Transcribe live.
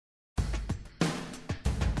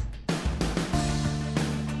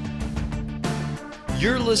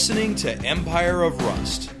You're listening to Empire of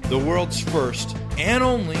Rust, the world's first and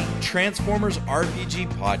only Transformers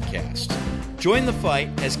RPG podcast. Join the fight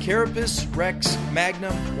as Carapace, Rex,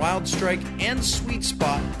 Magnum, Wildstrike, and Sweet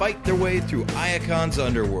Spot fight their way through Iacon's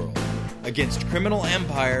underworld against criminal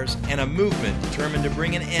empires and a movement determined to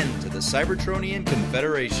bring an end to the Cybertronian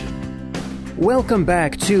Confederation. Welcome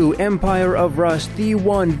back to Empire of Rust, the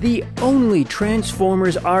one, the only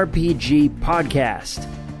Transformers RPG podcast.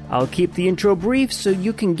 I'll keep the intro brief so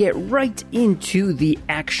you can get right into the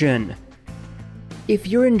action. If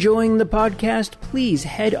you're enjoying the podcast, please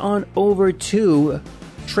head on over to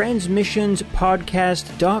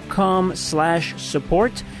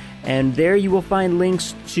transmissionspodcast.com/support, and there you will find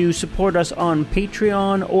links to support us on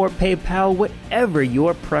Patreon or PayPal, whatever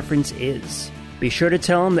your preference is. Be sure to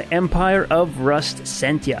tell them the Empire of Rust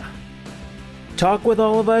sent ya. Talk with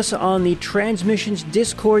all of us on the Transmissions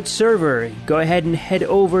Discord server. Go ahead and head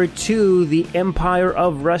over to the Empire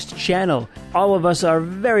of Rust channel. All of us are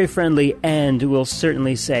very friendly and will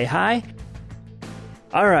certainly say hi.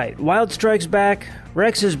 Alright, Wildstrike's back,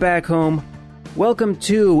 Rex is back home. Welcome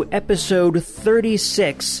to episode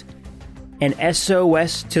 36, an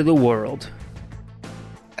SOS to the world.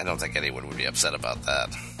 I don't think anyone would be upset about that.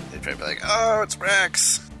 They'd probably be like, oh, it's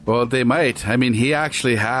Rex. Well, they might. I mean, he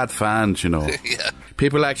actually had fans, you know. Yeah.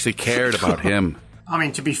 People actually cared about him. I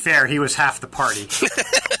mean, to be fair, he was half the party. True.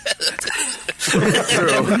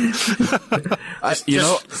 I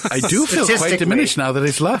do feel quite diminished now that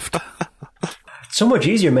he's left. It's so much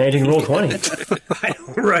easier managing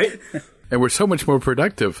Roll20. Right? And we're so much more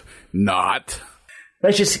productive. Not.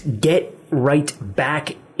 Let's just get right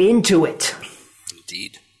back into it.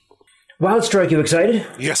 Indeed. Wildstrike, you excited?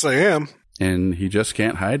 Yes, I am. And he just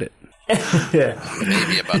can't hide it. Yeah.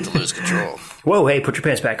 Maybe about to lose control. Whoa, hey, put your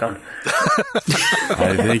pants back on.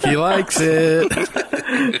 I think he likes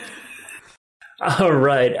it. All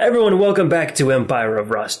right, everyone, welcome back to Empire of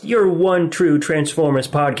Rust, your one true Transformers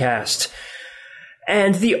podcast.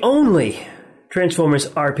 And the only Transformers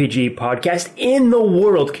RPG podcast in the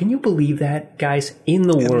world. Can you believe that, guys? In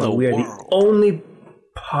the world. We are the only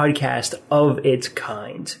podcast of its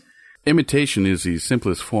kind. Imitation is the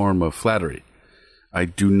simplest form of flattery. I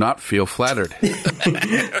do not feel flattered.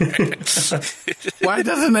 Why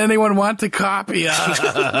doesn't anyone want to copy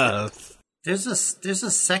us? There's a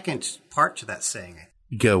second part to that saying.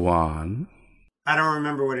 Go on. I don't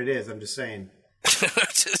remember what it is. I'm just saying.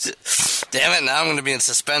 Damn it, now I'm going to be in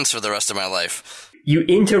suspense for the rest of my life. You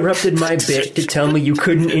interrupted my bit to tell me you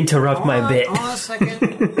couldn't interrupt my bit. Hold on a second.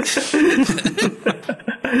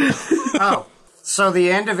 Oh. So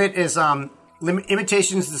the end of it is,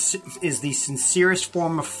 imitation is the sincerest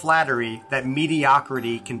form of flattery that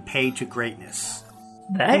mediocrity can pay to greatness.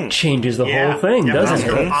 That changes the whole thing, doesn't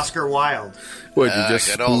it? Oscar Wilde. What, you just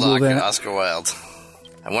good old Google that? Oscar Wilde.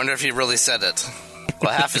 I wonder if he really said it.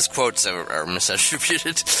 Well, half his quotes are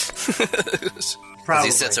misattributed. Probably.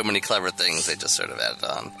 He said so many clever things, they just sort of added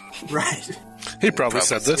on. Right. He probably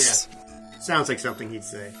said this. Yeah. Sounds like something he'd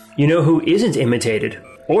say. You know who isn't imitated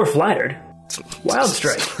or flattered?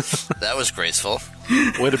 Wildstrike. That was graceful.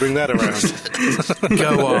 Way to bring that around.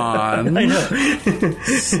 Go on. I know.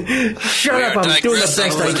 Shut up, I'm doing the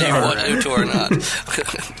best I can. Want you to or not.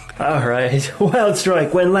 All right.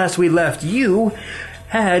 Wildstrike, when last we left, you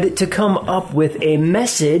had to come up with a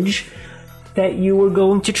message that you were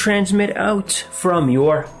going to transmit out from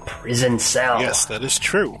your prison cell. Yes, that is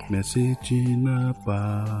true. Message in a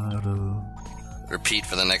bottle. Repeat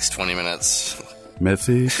for the next 20 minutes.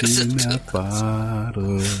 Message in a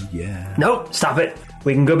bottle, yeah. Nope, stop it.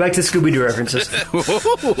 We can go back to Scooby-Doo references.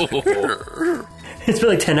 It's been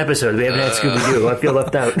like 10 episodes. We haven't had Scooby-Doo. I feel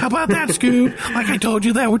left out. How about that, Scoob? Like I told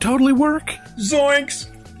you, that would totally work. Zoinks!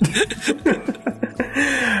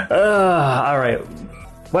 All right.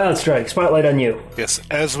 Wildstrike, spotlight on you. Yes,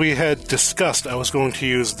 as we had discussed, I was going to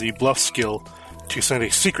use the bluff skill to send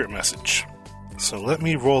a secret message. So let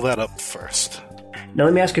me roll that up first. Now,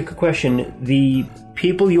 let me ask you a quick question. The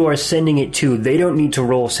people you are sending it to, they don't need to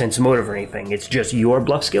roll sense motive or anything. It's just your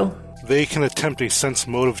bluff skill? They can attempt a sense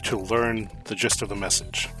motive to learn the gist of the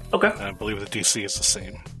message. Okay. And I believe the DC is the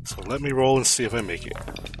same. So let me roll and see if I make it.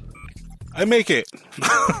 I make it!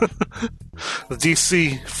 The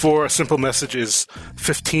DC for a simple message is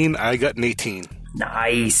 15. I got an 18.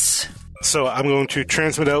 Nice. So I'm going to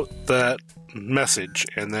transmit out that message,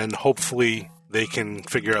 and then hopefully they can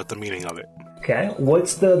figure out the meaning of it. Okay.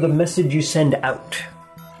 What's the message you send out?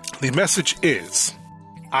 The message is,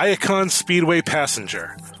 Iacon Speedway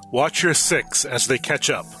passenger, watch your six as they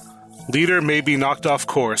catch up. Leader may be knocked off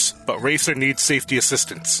course, but racer needs safety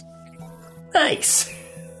assistance. Nice.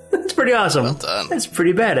 That's pretty awesome. Well done. That's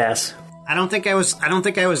pretty badass. I don't think I was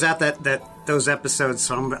at those episodes,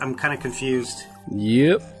 so I'm kind of confused.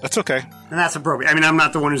 Yep. That's okay. And that's appropriate. I mean, I'm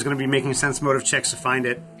not the one who's going to be making sense motive checks to find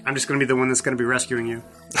it. I'm just going to be the one that's going to be rescuing you.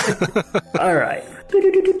 All right.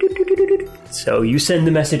 So you send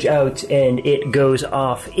the message out, and it goes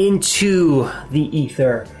off into the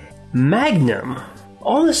ether. Magnum,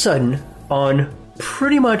 all of a sudden, on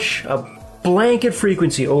pretty much a blanket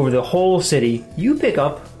frequency over the whole city, you pick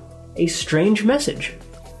up a strange message.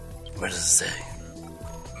 What does it say?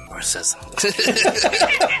 Or it says...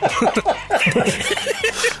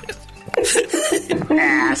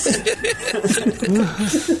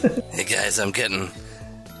 Hey guys, I'm getting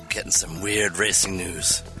some weird racing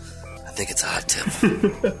news. I think it's a hot tip.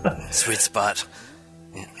 Sweet spot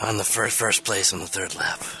on the first place on the third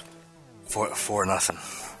lap. 4-0.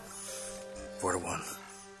 4-1.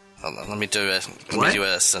 Hold on, let me do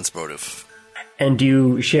a sense motive. And do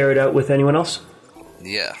you share it out with anyone else?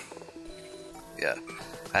 Yeah.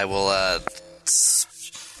 I will,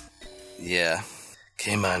 yeah.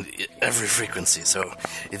 Came on every frequency, so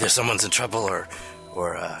either someone's in trouble or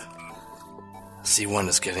C1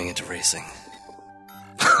 is getting into racing.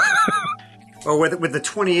 Well, with the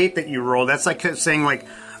 28 that you rolled, that's like saying like,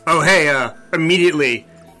 oh, hey, immediately,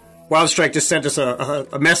 Wildstrike just sent us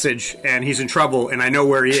a message, and he's in trouble, and I know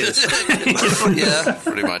where he is. Yeah,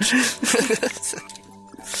 pretty much.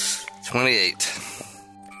 28.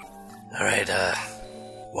 All right,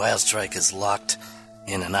 Wildstrike is locked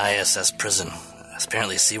in an ISS prison.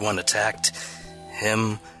 Apparently C1 attacked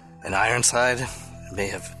him and Ironside, and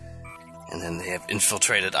then they have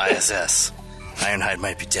infiltrated ISS. Ironhide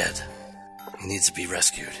might be dead. He needs to be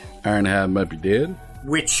rescued. Ironhide might be dead.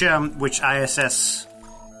 Which ISS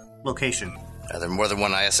location? Are there more than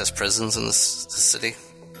one ISS prisons in this city?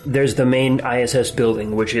 There's the main ISS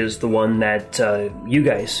building, which is the one that you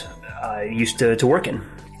guys used to work in.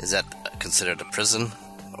 Is that considered a prison,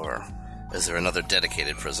 or is there another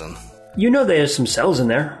dedicated prison? You know there's some cells in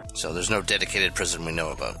there. So there's no dedicated prison we know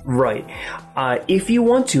about. Right. If you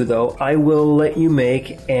want to, though, I will let you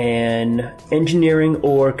make an engineering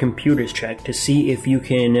or computers check to see if you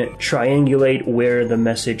can triangulate where the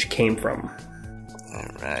message came from. All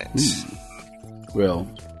right. Well,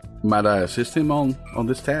 might I assist him on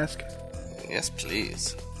this task? Yes,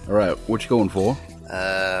 please. All right, what you going for?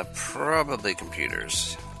 Probably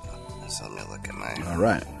computers. So let me look at my... All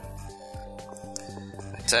right.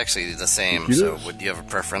 It's actually the same, Computers? so would you have a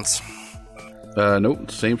preference?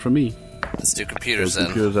 Nope, same for me. Let's do computers So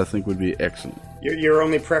then. computers, I think, would be excellent. Your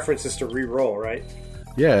only preference is to re-roll, right?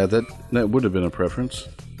 Yeah, that would have been a preference.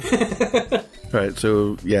 Right,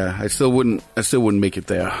 so yeah, I still wouldn't make it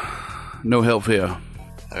there. No help here.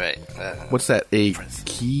 All right. What's that? A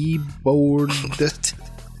keyboard?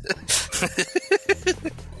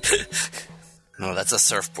 No, that's a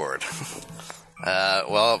surfboard.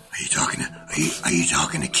 Well, Are you talking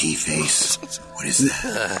to Keyface? What is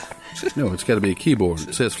that? No, it's got to be a keyboard.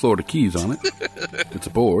 It says Florida Keys on it. It's a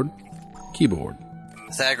board. Keyboard.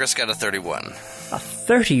 Pythagoras got a 31. A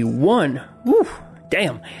 31? Woo,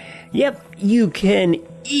 damn. Yep, you can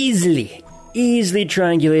easily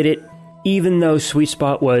triangulate it, even though Sweet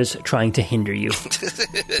Spot was trying to hinder you.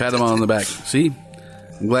 Pat him on the back. See?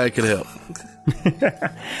 I'm glad I could help.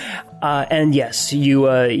 And yes,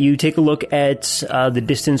 you take a look at the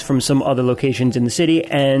distance from some other locations in the city,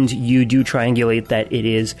 and you do triangulate that it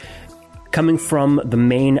is coming from the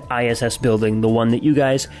main ISS building, the one that you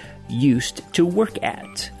guys used to work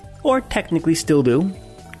at. Or technically still do.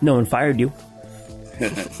 No one fired you.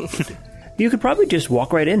 You could probably just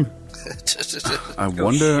walk right in. I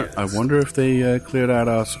wonder if they cleared out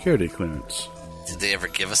our security clearance. Did they ever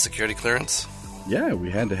give us security clearance? Yeah, we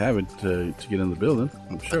had to have it to get in the building,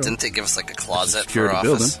 I'm sure. But didn't they give us like a closet for Security our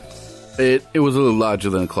building. office? It was a little larger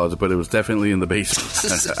than a closet, but it was definitely in the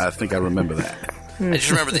basement. I think I remember that. I just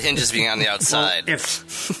remember the hinges being on the outside.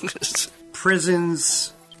 If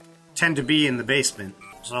prisons tend to be in the basement,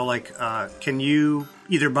 so like, can you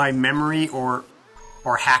either by memory or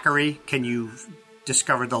hackery, can you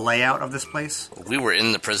discover the layout of this place? We were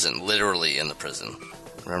in the prison, literally in the prison.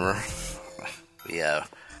 Remember? Yeah.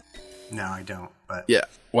 No, I don't. But Yeah,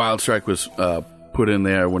 Wildstrike was put in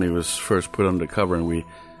there when he was first put undercover, and we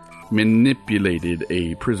manipulated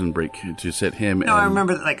a prison break to set him. No, I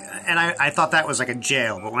remember and I thought that was like a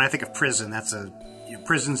jail. But when I think of prison, that's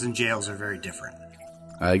prisons and jails are very different.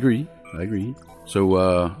 I agree.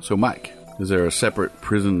 So Mike, is there a separate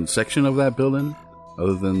prison section of that building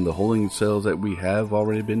other than the holding cells that we have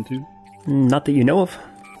already been to? Not that you know of.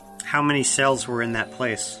 How many cells were in that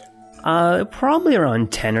place? Probably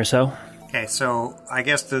around 10 or so. Okay, so I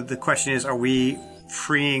guess the question is, are we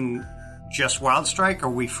freeing just Wildstrike, or are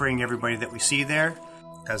we freeing everybody that we see there?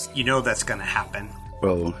 Because you know that's going to happen.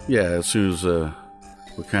 Well, yeah, as soon as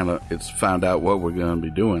it's found out what we're going to be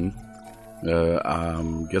doing,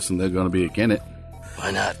 I'm guessing they're going to be against it.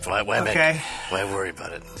 Why not? Why worry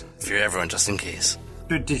about it? Fear everyone just in case.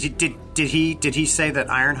 Did he say that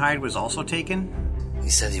Ironhide was also taken? He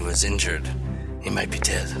said he was injured. He might be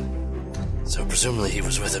dead. So presumably he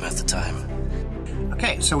was with him at the time.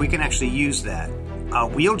 Okay, so we can actually use that.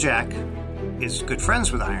 Wheeljack is good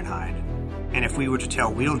friends with Ironhide. And if we were to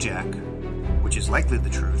tell Wheeljack, which is likely the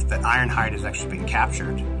truth, that Ironhide has actually been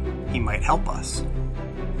captured, he might help us.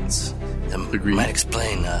 That might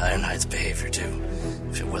explain Ironhide's behavior too,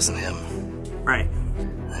 if it wasn't him. Right.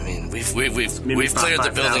 I mean, we've cleared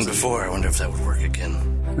the building before. I wonder if that would work again.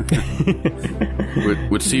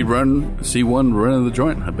 With C1 running the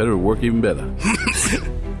joint, I bet it would work even better.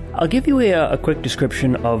 I'll give you a quick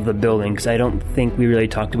description of the building, because I don't think we really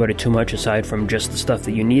talked about it too much aside from just the stuff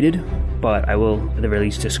that you needed, but I will at the very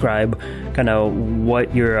least describe kind of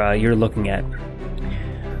what you're looking at.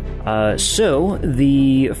 So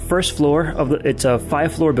the first floor it's a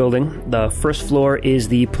 5-floor building. The first floor is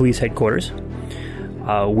the police headquarters,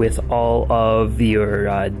 with all of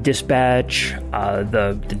your dispatch,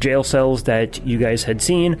 the jail cells that you guys had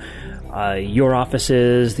seen, your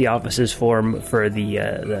offices, the offices for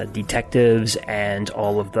the detectives, and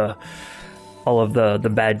all of the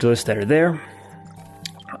badge lists that are there,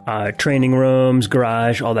 training rooms,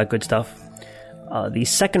 garage, all that good stuff. The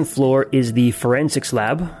second floor is the forensics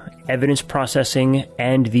lab, evidence processing,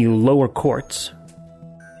 and the lower courts.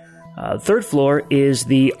 Third floor is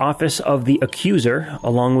the office of the accuser,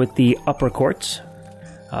 along with the upper courts.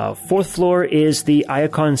 Fourth floor is the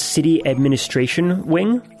Iacon City Administration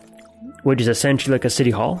Wing, which is essentially like a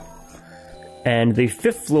city hall. And the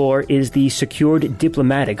fifth floor is the secured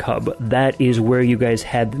diplomatic hub. That is where you guys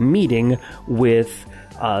had the meeting with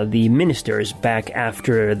the ministers back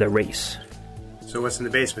after the race. So what's in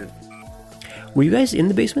the basement? Were you guys in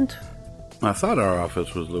the basement? I thought our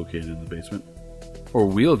office was located in the basement. Or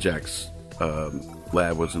Wheeljack's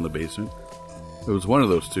lab was in the basement. It was one of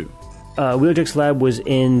those two. Wheeljack's lab was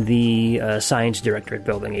in the Science Directorate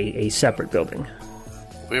building, a separate building.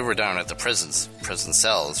 We were down at the prison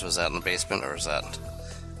cells. Was that in the basement, or was that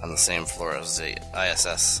on the same floor as the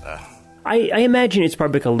ISS? I imagine it's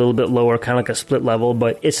probably like a little bit lower, kind of like a split level,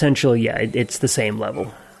 but essentially, yeah, it's the same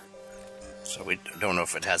level. So we don't know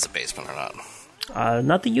if it has a basement or not.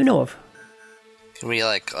 Not that you know of. Can we,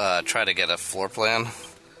 try to get a floor plan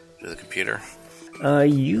through the computer?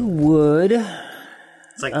 You would...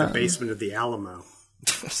 It's like the basement of the Alamo.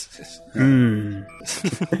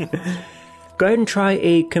 Go ahead and try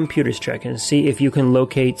a computers check and see if you can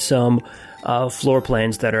locate some floor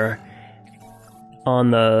plans that are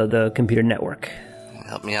on the computer network.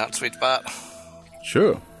 Help me out, sweet spot.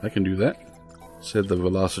 Sure, I can do that, said the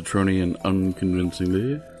Velocitronian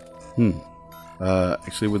unconvincingly.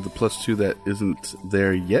 Actually, with the +2 that isn't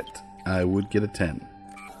there yet, I would get a 10.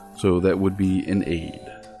 So that would be an aid.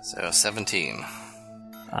 So 17.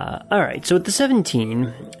 Alright, so with the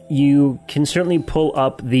 17, you can certainly pull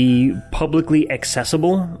up the publicly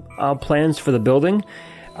accessible plans for the building.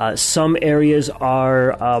 Some areas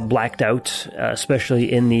are blacked out,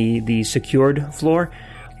 especially in the secured floor.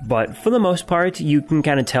 But for the most part, you can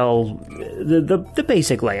kind of tell the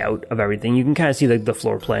basic layout of everything. You can kind of see the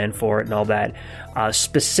floor plan for it and all that.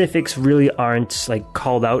 Specifics really aren't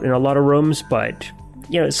called out in a lot of rooms, but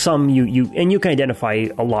some you can identify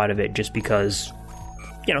a lot of it just because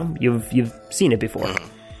you've seen it before.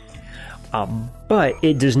 But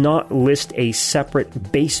it does not list a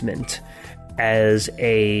separate basement as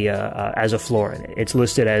a floor in it. It's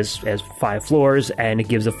listed as 5 floors, and it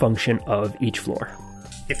gives a function of each floor.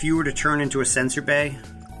 If you were to turn into a sensor bay,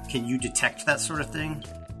 can you detect that sort of thing?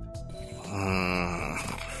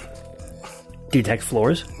 Detect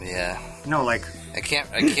floors? Yeah. No, I can't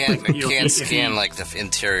scan the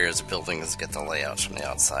interiors of buildings to get the layouts from the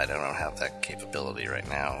outside. I don't have that capability right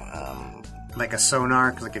now. Like a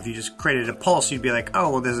sonar, like if you just created a pulse, you'd be like,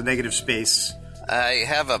 oh, well, there's a negative space. I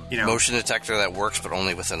have a motion detector that works, but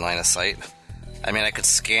only within line of sight. I mean, I could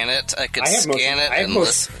scan it. I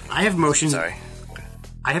have motion. Sorry.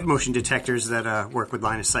 I have motion detectors that work with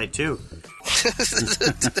line of sight too.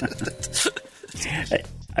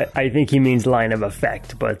 I think he means line of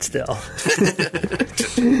effect, but still.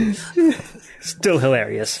 Still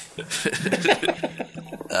hilarious.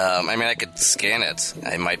 I could scan it.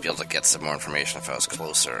 I might be able to get some more information if I was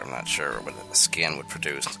closer. I'm not sure what a scan would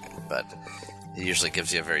produce, but it usually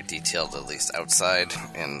gives you a very detailed, at least outside,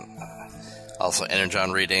 and also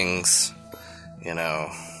energon readings,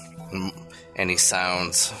 any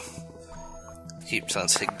sounds, keep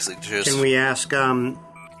signatures. Can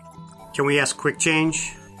we ask Quick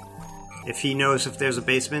Change if he knows if there's a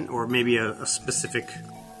basement or maybe a specific,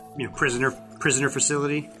 prisoner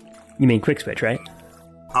facility? You mean Quick Switch, right?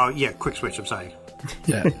 Oh yeah, Quick Switch. I'm sorry.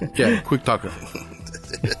 Yeah, quick talker.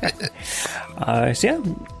 So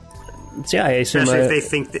I assume Especially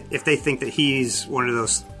if they think that he's one of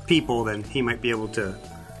those people, then he might be able to,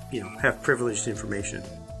 have privileged information.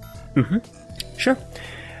 Mm-hmm. Sure.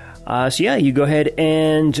 You go ahead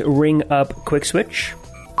and ring up Quick Switch.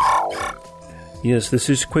 Yes, this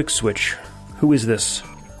is Quick Switch. Who is this?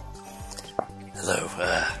 Hello,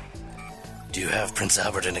 do you have Prince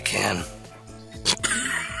Albert in a can?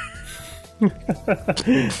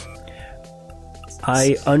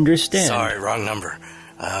 I understand. Sorry, wrong number.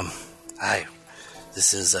 Hi,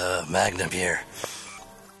 this is Magnum here.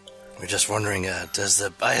 We're just wondering, does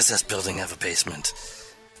the ISS building have a basement?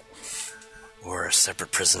 Or a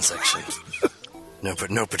separate prison section?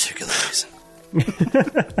 No particular reason.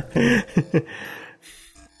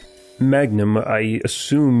 Magnum, I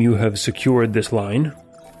assume you have secured this line.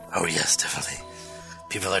 Oh yes, definitely.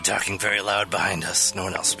 People are talking very loud behind us. No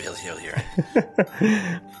one else will be able to hear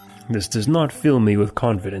it. This does not fill me with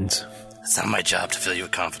confidence. It's not my job to fill you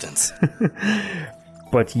with confidence.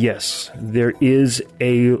 But yes, there is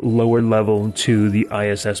a lower level to the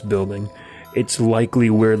ISS building. It's likely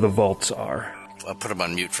where the vaults are. I'll put him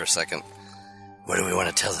on mute for a second. What do we want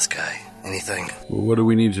to tell this guy? Anything? Well, what do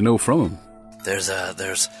we need to know from him? There's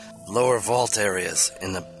lower vault areas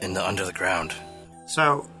in the under the ground.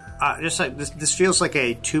 So, just like this feels like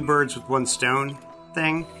a two birds with one stone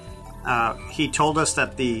thing. He told us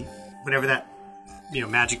that whatever that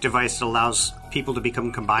magic device that allows people to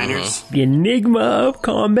become combiners. The Enigma of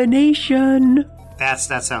Combination. That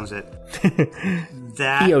sounds it.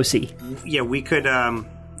 That EOC. Yeah, we could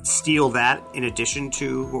steal that in addition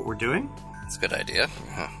to what we're doing. That's a good idea.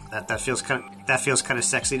 That feels kind of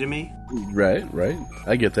sexy to me. Right.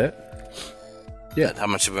 I get that. Yeah. But how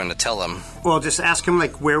much are we going to tell them? Well, just ask him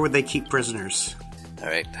where would they keep prisoners? All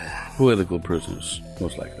right. Political prisoners,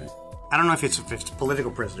 most likely. I don't know if it's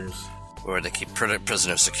political prisoners. Where they keep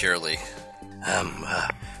prisoners securely.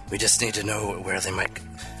 We just need to know where they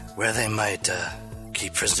might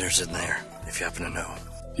keep prisoners in there. If you happen to know.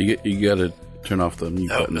 You gotta turn off the mute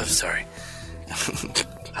button. Oh, sorry.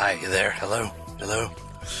 Hi, you there? Hello?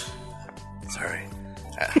 Sorry.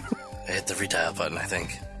 I hit the redial button, I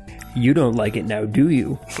think. You don't like it now, do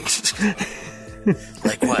you?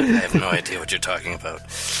 Like what? I have no idea what you're talking about.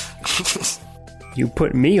 You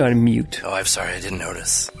put me on mute. Oh, I'm sorry, I didn't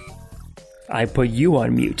notice. I put you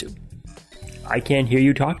on mute. I can't hear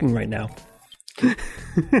you talking right now.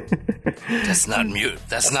 That's not mute.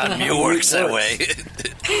 That's not mute works that way.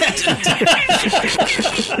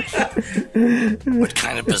 What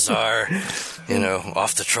kind of bizarre,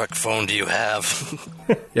 off the truck phone do you have?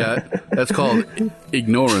 Yeah, that's called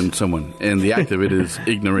ignoring someone, and the act of it is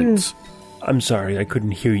ignorance. I'm sorry, I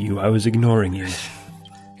couldn't hear you. I was ignoring you.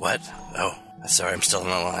 What? Oh, sorry, I'm still on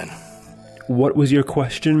the line. What was your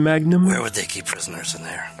question, Magnum? Where would they keep prisoners in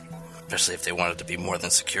there? Especially if they wanted to be more than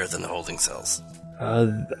secure than the holding cells.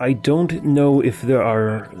 I don't know if there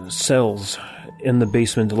are cells in the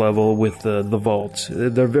basement level with the vaults.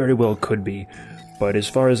 There very well could be. But as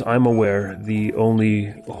far as I'm aware, the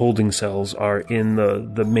only holding cells are in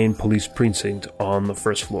the main police precinct on the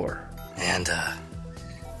first floor. And,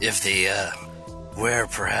 if where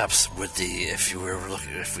perhaps would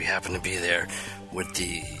if we happen to be there, would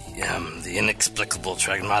the inexplicable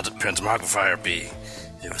transmogrifier be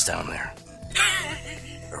if it was down there?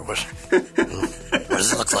 Or what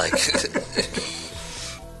does it look like?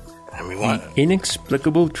 And we want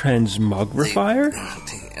inexplicable transmogrifier?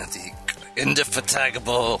 The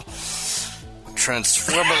indefatigable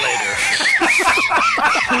transformulator.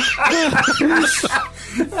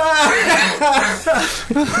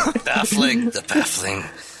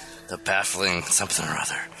 The baffling something or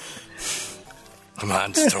other. Come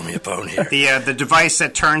on, just throw me a bone here. The device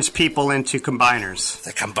that turns people into combiners.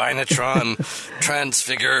 The Combinatron,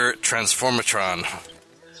 Transfigure, Transformatron.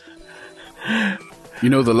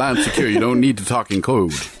 The line's secure. You don't need to talk in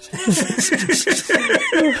code.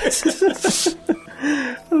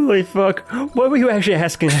 Holy fuck. What were you actually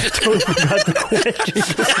asking? I totally forgot the question.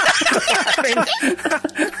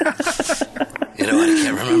 You know what? I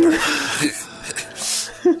can't remember.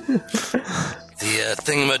 The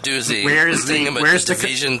thingamadoozy. Where's the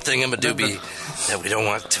division thingamadooby that we don't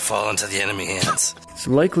want to fall into the enemy hands? It's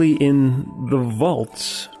likely in the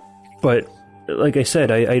vaults, but like I said,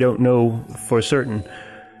 I don't know for certain.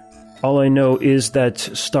 All I know is that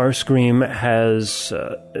Starscream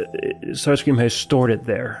has stored it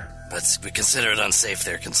there. But we consider it unsafe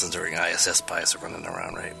there, considering ISS spies are running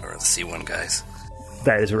around, right? Or the C1 guys.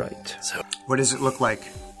 That is right. So, What does it look like?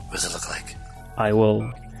 what does it look like? I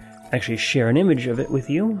will actually share an image of it with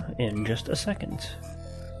you in just a second.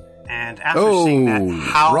 And after seeing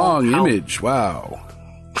that, wrong image. Wow.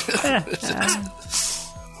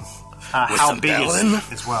 how the big bell is in?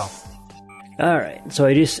 it as well? Alright, so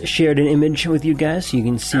I just shared an image with you guys so you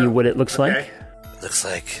can see what it looks Okay. like. Looks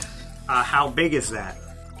like How big is that?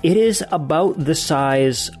 It is about the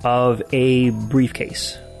size of a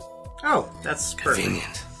briefcase. Oh, that's perfect.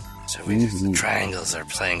 convenient. So triangles are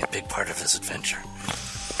playing a big part of this adventure.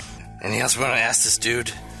 Anything else we want to ask this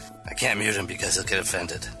dude? I can't mute him because he'll get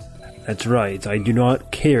offended. That's right, I do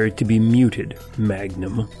not care to be muted,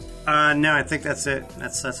 Magnum. No, I think that's it.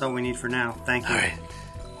 That's all we need for now. Thank you. All right.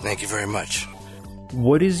 Thank you very much.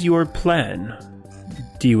 What is your plan?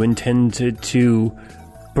 Do you intend to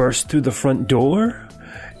burst through the front door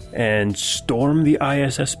and storm the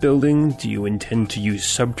ISS building? Do you intend to use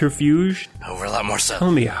subterfuge? Oh, we're a lot more subtle.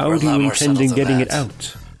 Tell me, how do you intend on getting it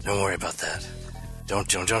out? Don't worry about that.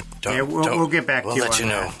 Don't. Yeah, we'll get back to you Let on you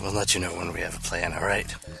know. that. We'll let you know when we have a plan. All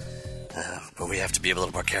right. But we have to be a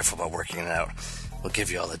little more careful about working it out. We'll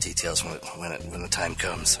give you all the details when the time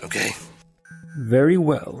comes. Okay. Very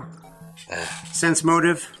well. Sense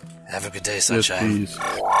motive. Have a good day, Yes, sunshine. please.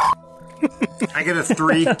 I get a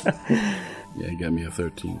 3. Yeah, you got me a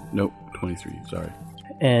 13. Nope, 23. Sorry.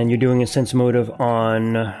 And you're doing a sense motive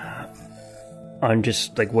on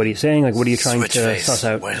just, like, what he's saying? Like, what are you trying Switch to face. suss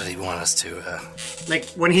out? Why did he want us to? Like,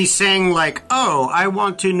 when he's saying, like, oh, I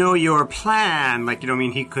want to know your plan. Like, you know what I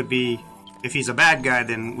mean? He could be... If he's a bad guy,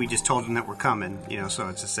 then we just told him that we're coming. You know, so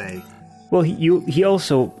it's to say... Well, he's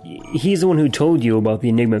the one who told you about the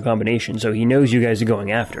Enigma combination, so he knows you guys are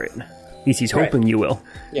going after it. At least he's hoping you will.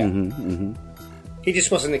 Yeah. He just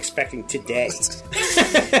wasn't expecting today.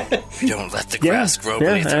 Don't let the grass grow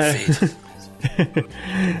beneath your feet.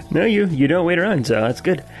 No, you don't wait around, so that's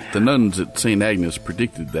good. The nuns at St. Agnes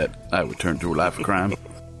predicted that I would turn to a life of crime.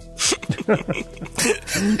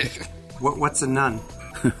 What's a nun?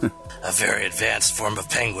 A very advanced form of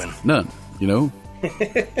penguin. None, you know?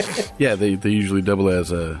 Yeah, they usually double as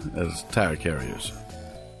tire carriers.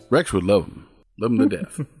 Rex would love them. Love them to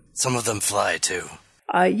death. Some of them fly too.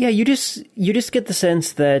 Yeah, you just get the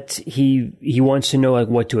sense that he wants to know, like,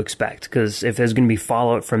 what to expect, because if there's going to be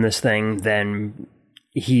fallout from this thing, then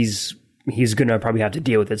he's going to probably have to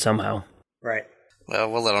deal with it somehow. Right.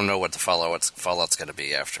 Well, we'll let him know what the fallout's going to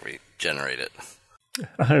be after we generate it.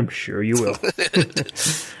 I'm sure you will.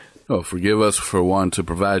 Oh, forgive us for wanting to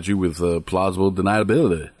provide you with plausible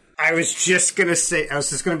deniability. I was just going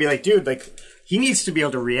to be like, dude, like, he needs to be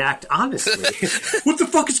able to react honestly. What the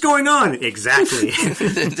fuck is going on? Exactly.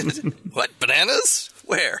 What, bananas?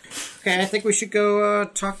 Where? Okay, I think we should go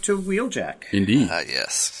talk to Wheeljack. Indeed.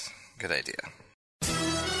 Yes. Good idea.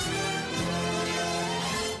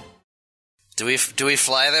 Do we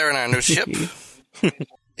fly there in our new ship?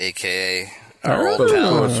 AKA our old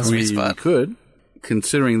pal, Sweet we Spot. could,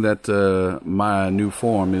 considering that my new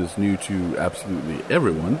form is new to absolutely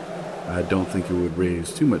everyone. I don't think it would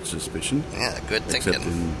raise too much suspicion. Yeah, good Except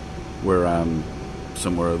thinking. in where I'm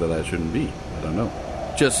somewhere that I shouldn't be. I don't know.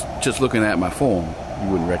 Just looking at my form, you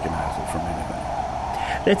wouldn't recognize it from anything.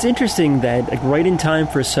 That's interesting that, like, right in time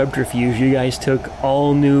for subterfuge, you guys took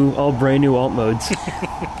all brand new alt modes.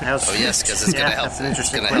 Oh yes, because it's going to help. That's an It's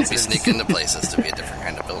interesting going to help me coincidence. sneak into places to be a different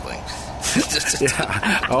kind of building.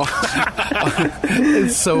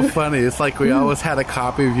 It's so funny. It's like we always had a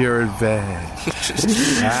copy of your advance.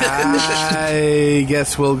 I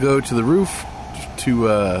guess we'll go to the roof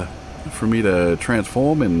for me to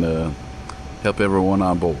transform and help everyone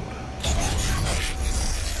on board.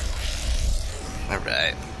 All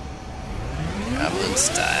right, Goblin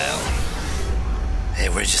style. Hey,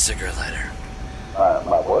 where's your cigarette lighter?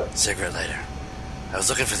 My what? Cigarette lighter. I was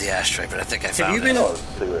looking for the ashtray, but I think I found you it. been- Oh,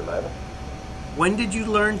 cigarette lighter. When did you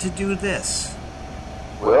learn to do this?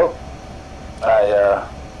 Well,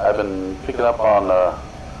 I've been picking up on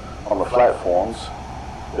the flight forms.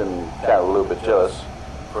 Been kind of a little bit jealous.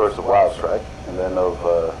 First of Wild Strike, and then of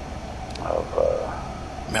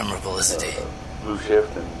Memorable, isn't he? Blue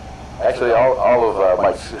Shift, and actually all of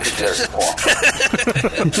Mike's character form.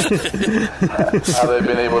 How they've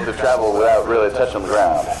been able to travel without really touching the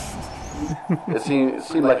ground. It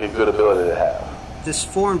seemed like a good ability to have. This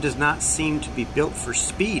form does not seem to be built for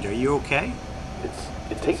speed. Are you okay?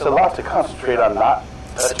 It takes a lot to concentrate on not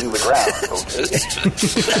touching the ground. Okay?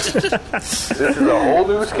 This is a whole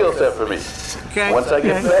new skill set for me. Okay. Once I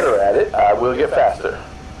get better at it, I will get faster.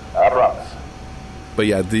 I promise. But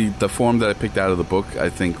yeah, the form that I picked out of the book, I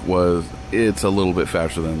think it's a little bit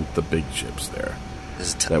faster than the big ships there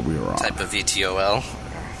that we were on. Type of VTOL?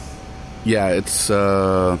 Yeah, it's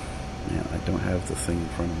I don't have the thing in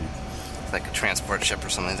front of me. Like a transport ship or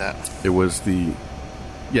something like that? It was it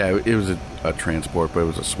was a transport, but it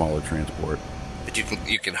was a smaller transport. But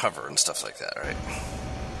you can hover and stuff like that, right?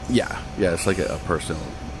 Yeah, it's like a personal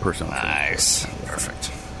Nice. transport.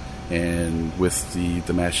 Perfect. And with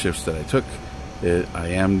the mass shifts that I took, I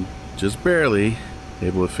am just barely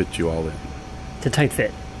able to fit you all in. It's a tight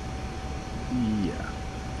fit. Yeah.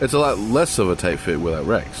 It's a lot less of a tight fit without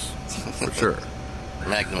Rex, for sure.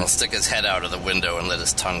 Magnum will stick his head out of the window and let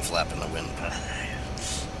his tongue flap in the wind.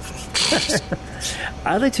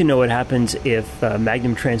 I'd like to know what happens if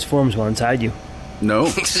Magnum transforms while inside you. No,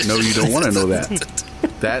 you don't want to know that.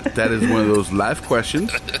 That is one of those life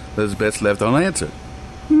questions that is best left unanswered.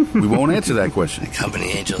 We won't answer that question.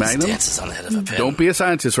 Company Angels Magnum, dances on the head of a pin. don't be a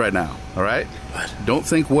scientist right now, all right? What? Don't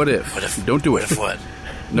think what if. What if? Don't do what it. If what?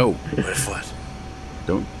 No. What if what?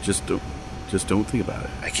 Just don't think about it.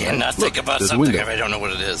 I cannot think about there's a something window. if I don't know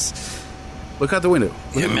what it is. Look out the window.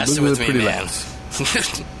 You're Look messing at with the me, pretty man.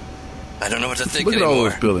 lights. I don't know what to think Look at anymore. all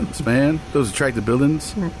those buildings, man. Those attractive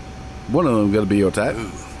buildings. One of them got to be your type.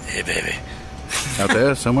 Ooh, hey, baby. Out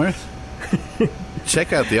there somewhere.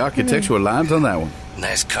 Check out the architectural lines on that one.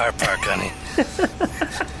 Nice car park, honey.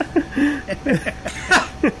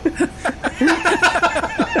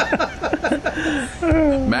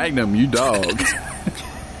 Magnum, you dog.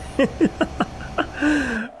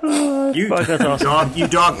 You, Fuck, that's awesome. you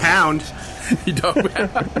dog pound. You dog.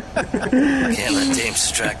 Can't let Dame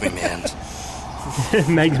distract me, man.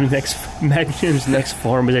 Magnum's next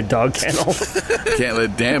form is a dog kennel. Can't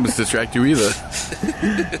let dams distract you either.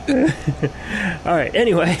 All right,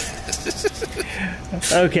 anyway.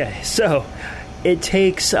 Okay, so it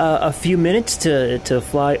takes a few minutes to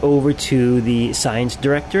fly over to the Science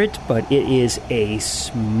Directorate, but it is a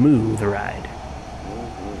smooth ride.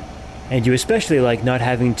 And you especially like not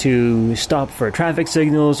having to stop for traffic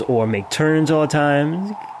signals or make turns all the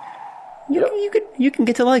time. You can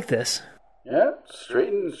get to like this. Yeah, straight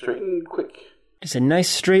and quick. Just a nice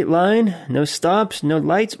straight line, no stops, no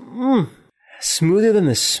lights. Smoother than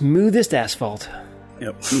the smoothest asphalt.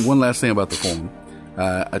 Yep. One last thing about the form.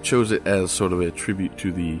 I chose it as sort of a tribute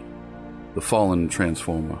to the fallen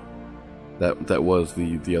Transformer. That was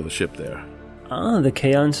the other ship there. Ah, the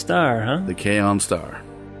Kaon Star, huh? The Kaon Star.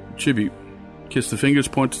 Tribute. Kiss the fingers,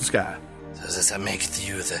 point to the sky. So does that make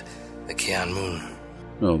you the Kaon Moon?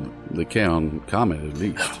 Well, the Kaon Comet at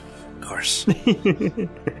least. Of course.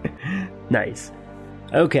 Nice.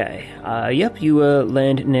 Okay. Yep, you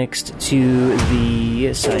land next to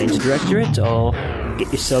the Science Directorate. All get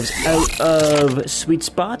yourselves out of Sweet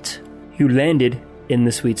Spot. You landed in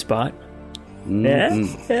the Sweet Spot.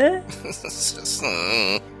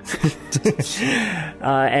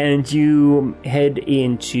 And you head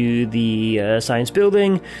into the science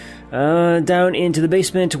building, down into the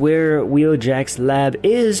basement where Wheeljack's lab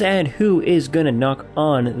is, and who is gonna knock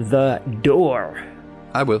on the door?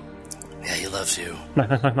 I will. Yeah, he loves you.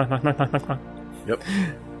 Yep.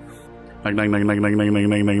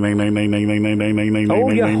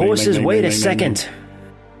 Hold your horses, wait a second.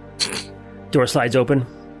 Door slides open.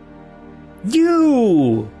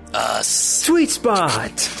 You! Sweet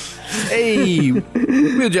Spot! Hey,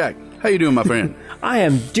 Wheeljack, how you doing, my friend? I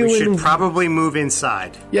am We doing... should probably move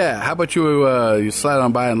inside. Yeah, how about you slide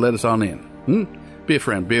on by and let us on in? Be a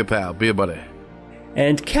friend, be a pal, be a buddy.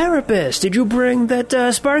 And Carapace, did you bring that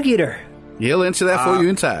Spark Eater? He'll answer that for you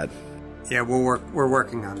inside. Yeah, we're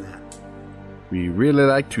working on that. We really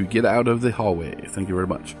like to get out of the hallway. Thank you very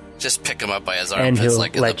much. Just pick him up by his And armpits he'll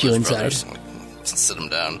like in let the you Blues inside. Brothers. Sit him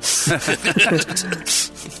down.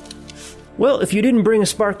 Well, if you didn't bring a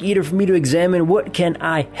Spark Eater for me to examine, what can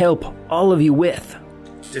I help all of you with?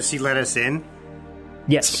 Does he let us in?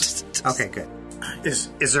 Yes. Okay, good.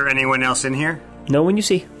 Is there anyone else in here? No one you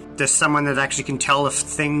see. There's someone that actually can tell if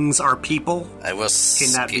things are people? I will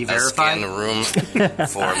Can that be I'll verified? scan the room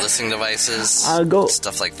for listening devices, Go.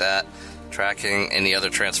 stuff like that, tracking any other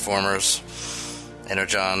transformers,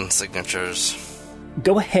 energon signatures.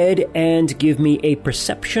 Go ahead and give me a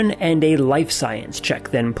perception and a life science check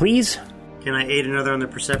then, please. Can I aid another on the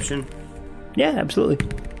perception? Yeah, absolutely.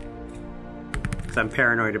 Because I'm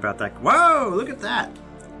paranoid about that. Whoa, look at that.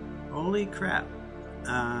 Holy crap.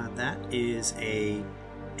 That is a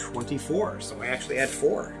 24, so I actually add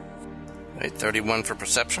 4. Wait, 31 for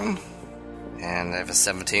perception, and I have a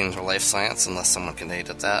 17 for life science, unless someone can aid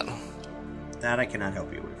at that. That I cannot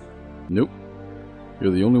help you with. Nope.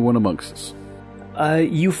 You're the only one amongst us.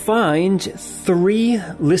 You find 3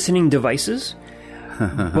 listening devices.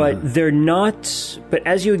 but they're not. But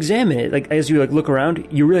as you examine it, like as you like look around,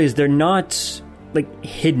 you realize they're not like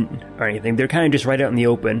hidden or anything. They're kind of just right out in the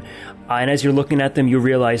open. And as you're looking at them, you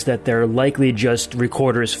realize that they're likely just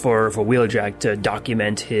recorders for Wheeljack to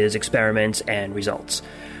document his experiments and results.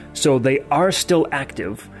 So they are still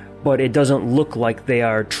active, but it doesn't look like they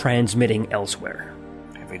are transmitting elsewhere.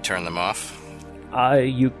 Have we turned them off?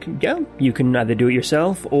 You can either do it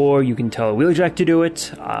yourself, or you can tell Wheeljack to do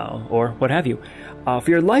it, or what have you. For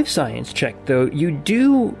your life science check, though, you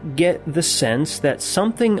do get the sense that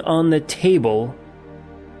something on the table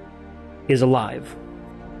is alive.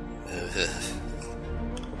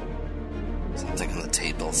 Something on the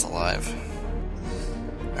table's alive.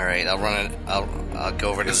 All right, I'll run it. I'll go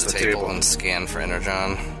over to the table and scan for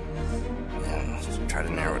Energon, and try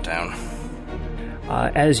to narrow it down.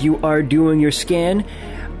 As you are doing your scan,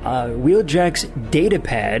 Wheeljack's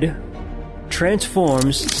datapad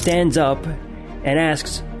transforms, stands up, and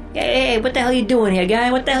asks, "Hey, what the hell are you doing here,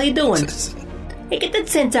 guy? What the hell are you doing? Hey, get that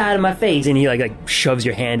scent out of my face!" And he like shoves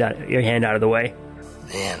your hand out of the way.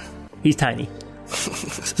 Man, he's tiny.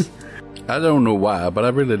 I don't know why, but I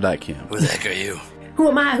really like him. Who the heck are you? Who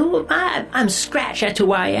am I? I'm Scratch, that's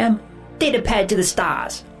who I am. Datapad to the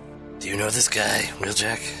stars. Do you know this guy,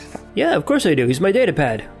 Wheeljack? Yeah, of course I do. He's my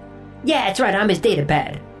datapad. Yeah, that's right, I'm his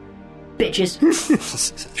datapad. Bitches.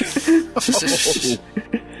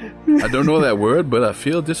 I don't know that word, but I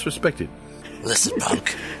feel disrespected. Listen,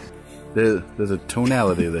 punk. There's a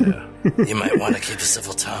tonality there. You might want to keep a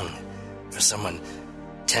civil tongue for someone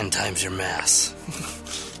 10 times your mass.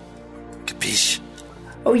 Capiche?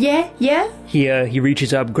 Oh, yeah? Yeah? He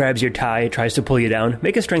reaches up, grabs your tie, tries to pull you down.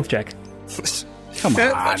 Make a strength check. Come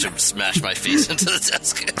on. Watch him smash my face into the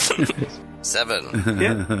desk. 7.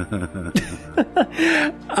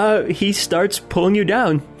 He starts pulling you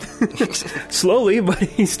down. Slowly, but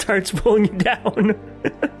he starts pulling you down.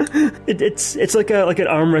 It's like an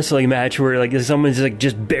arm wrestling match where like someone's like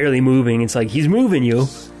just barely moving. It's like he's moving you.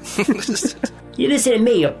 You listen to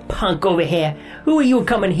me, you punk over here. Who are you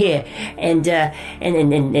coming here and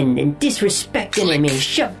disrespecting me?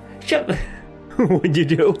 Shove. What'd you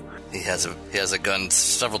do? He has a gun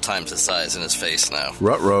several times his size in his face now.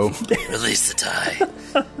 Ruh-roh. Release the tie.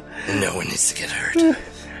 And no one needs to get hurt.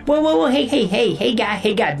 Whoa, hey,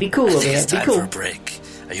 guy, be cool over here. It's time be cool. for a break.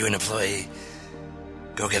 Are you an employee?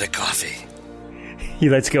 Go get a coffee. He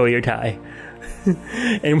lets go of your tie.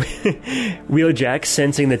 And Wheeljack,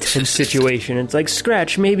 sensing the tense situation, it's like,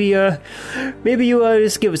 Scratch, maybe you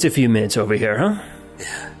just give us a few minutes over here, huh?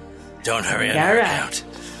 Yeah. Don't hurry on Yeah, our right. account.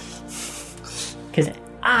 Because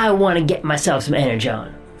I want to get myself some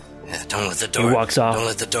Energon. Yeah, don't let the door. He walks off. Don't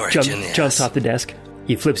let the door hit you in the jumps ass. off the desk.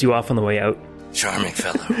 He flips you off on the way out. Charming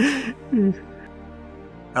fellow.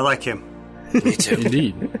 I like him. Me too.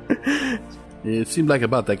 Indeed. It seemed like a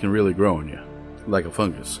bot that can really grow on you. Like a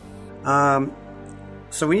fungus.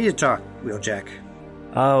 So we need to talk, Wheeljack.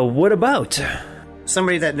 What about?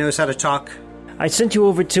 Somebody that knows how to talk. I sent you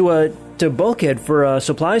over to Bulkhead for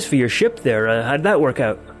supplies for your ship there. How'd that work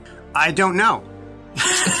out? I don't know.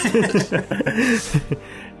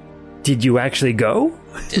 Did you actually go?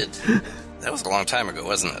 I did. That was a long time ago,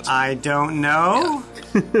 wasn't it? I don't know.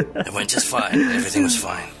 Yeah. It went just fine. Everything was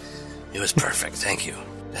fine. It was perfect. Thank you.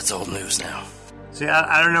 That's old news now. See,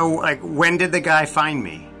 I don't know, like, when did the guy find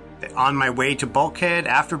me? On my way to Bulkhead?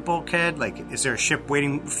 After Bulkhead? Like, is there a ship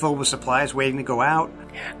waiting, filled with supplies, waiting to go out?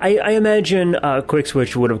 I imagine Quick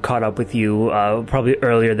Switch would have caught up with you probably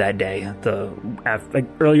earlier that day.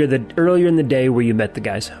 Earlier in the day where you met the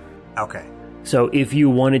guys. Okay. So if you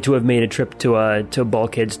wanted to have made a trip to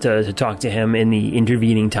Bulkheads to talk to him in the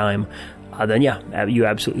intervening time, then yeah, you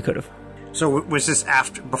absolutely could have. So was this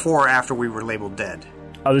before or after we were labeled dead?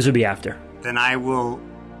 Oh, this would be after. Then I will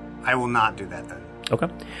not do that then. Okay.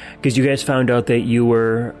 Because you guys found out that you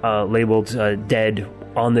were labeled dead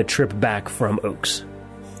on the trip back from Oaks.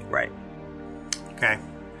 Right. Okay.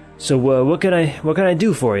 So what can I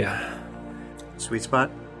do for you? Sweet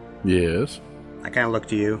Spot? Yes. I kind of look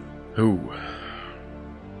to you. Who?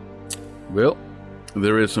 Well,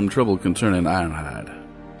 there is some trouble concerning Ironhide.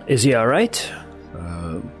 Is he all right?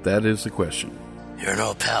 That is the question. You're an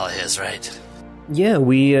old pal of his, right? Yeah,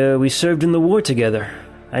 we served in the war together.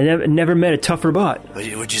 I never met a tougher bot.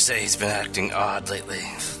 Would you say he's been acting odd lately?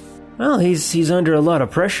 Well, he's under a lot of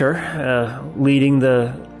pressure, leading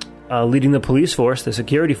the police force, the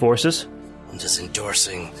security forces. I'm just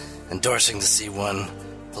endorsing the C1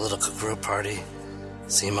 political group party.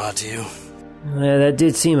 Seem odd to you? That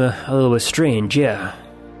did seem a little bit strange, yeah.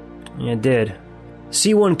 Yeah, it did.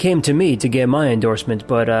 C1 came to me to get my endorsement,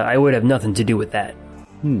 but I would have nothing to do with that.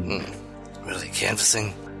 Really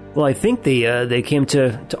canvassing? Well, I think they came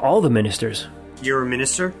to all the ministers. You're a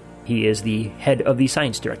minister? He is the head of the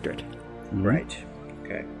science directorate. Right.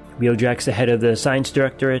 Okay. Wheeljack's the head of the science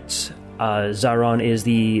directorate. Zaron is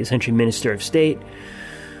the essentially minister of state.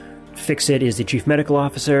 Fixit is the chief medical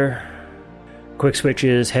officer. Quickswitch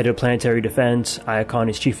is head of planetary defense. Iacon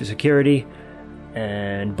is chief of security.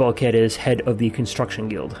 And Bulkhead is head of the construction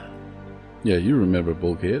guild. Yeah, you remember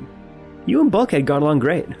Bulkhead. You and Bulkhead got along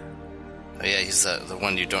great. Oh yeah, he's the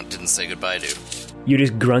one you didn't say goodbye to. You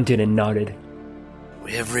just grunted and nodded.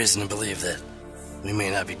 We have reason to believe that we may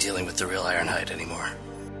not be dealing with the real Ironhide anymore.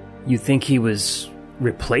 You think he was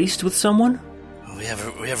replaced with someone? We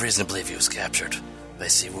have reason to believe he was captured by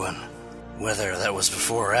C1. Whether that was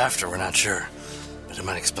before or after, we're not sure, but it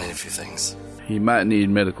might explain a few things. He might need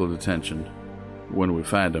medical attention when we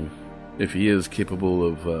find him. If he is capable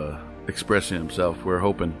of expressing himself, we're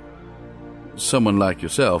hoping someone like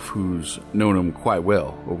yourself, who's known him quite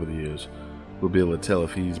well over the years, will be able to tell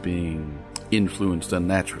if he's being influenced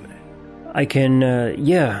unnaturally. I can,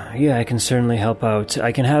 I can certainly help out.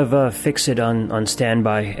 I can have Fixit on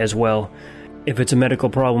standby as well. If it's a medical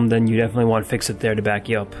problem, then you definitely want Fixit there to back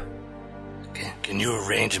you up. Okay. Can you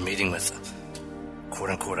arrange a meeting with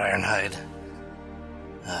quote-unquote Ironhide?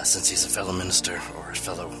 Since he's a fellow minister or a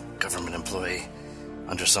fellow government employee,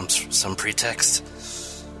 under some pretext,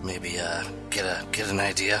 maybe get an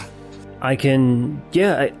idea. I can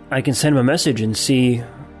send him a message and see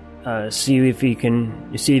if he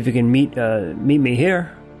can meet me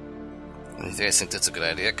here. You guys think that's a good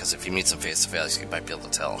idea? Because if he meets him face to face, you might be able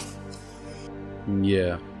to tell.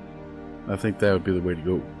 Yeah, I think that would be the way to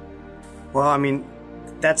go. Well, I mean,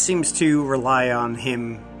 that seems to rely on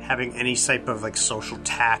him having any type of like social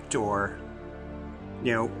tact or,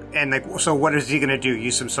 and like, so what is he going to do?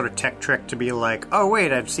 Use some sort of tech trick to be like, oh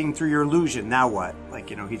wait, I've seen through your illusion. Now what? Like,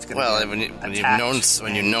 he's going to. Well, when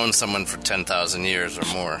you've known someone for 10,000 years or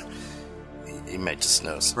more, he might just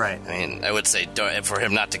know. Right. I mean, I would say for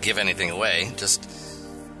him not to give anything away, just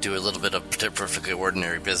do a little bit of perfectly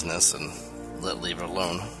ordinary business and leave it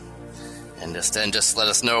alone, and just let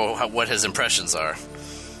us know what his impressions are.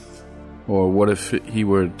 Or what if he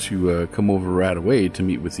were to come over right away to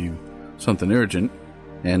meet with you, something urgent,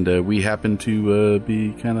 and we happen to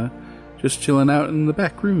be kind of just chilling out in the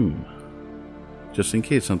back room, just in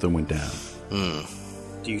case something went down.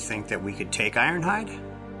 Do you think that we could take Ironhide?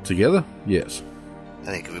 Together? Yes. I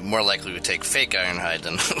think it would be more likely we take fake Ironhide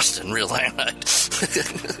than real Ironhide.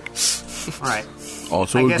 Right.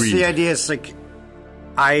 Also I agreed. guess the idea is like,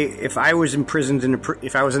 if I was imprisoned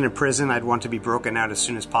if I was in a prison, I'd want to be broken out as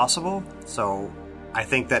soon as possible. So I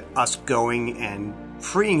think that us going and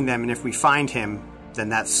freeing them, and if we find him, then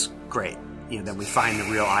that's great. Then we find the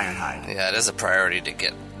real Ironhide. Yeah, it is a priority to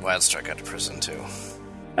get Wildstrike out of prison too.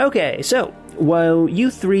 Okay, so while you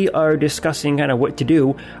three are discussing kind of what to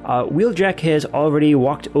do, Wheeljack has already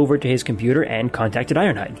walked over to his computer and contacted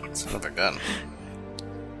Ironhide. Son of a gun.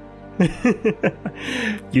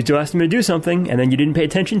 You two asked him to do something, and then you didn't pay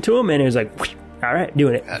attention to him, and he was like, all right,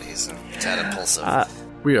 doing it. God, he's a tad impulsive.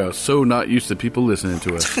 We are so not used to people listening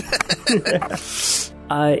to us.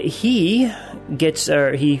 He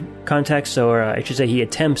contacts, or I should say he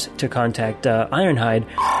attempts to contact Ironhide.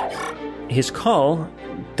 His call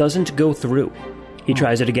doesn't go through. He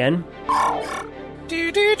tries it again.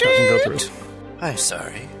 Doesn't go through. I'm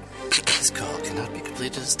sorry. This call cannot be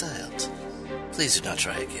completed as dialed. Please do not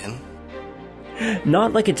try again.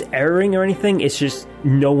 Not like it's erroring or anything, it's just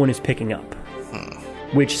no one is picking up.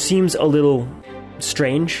 Which seems a little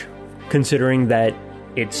strange, considering that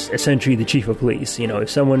it's essentially the chief of police. If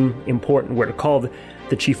someone important were to call the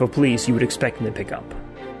chief of police, you would expect them to pick up.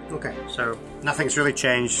 Okay, so nothing's really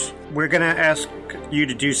changed. We're going to ask you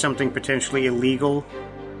to do something potentially illegal.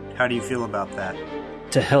 How do you feel about that?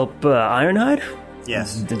 To help Ironhide?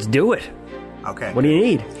 Yes. Let's do it. Okay. What do you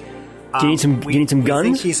need? Do you need some guns? I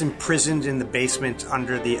think he's imprisoned in the basement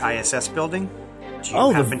under the ISS building. Do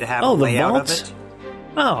you happen to have a layout of it?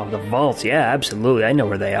 Oh, the vaults. Yeah, absolutely. I know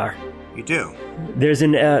where they are. You do? There's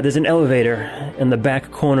an elevator in the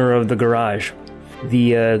back corner of the garage.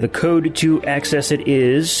 The code to access it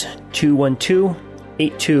is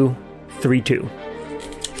 212-8232.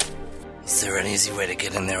 Is there an easy way to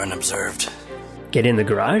get in there unobserved? Get in the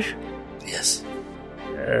garage? Yes.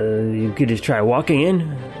 You could just try walking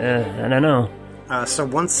in. I don't know. So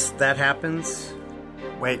once that happens,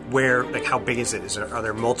 how big is it? Are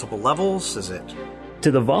there multiple levels? Is it?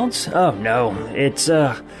 To the vaults? Oh, no. It's,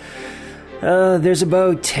 there's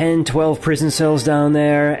about 10, 12 prison cells down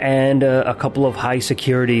there, and a couple of high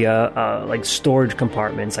security, like storage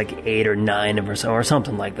compartments, like 8 or 9 or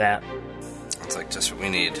something like that. It's like just what we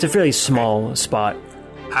need. It's a fairly small spot.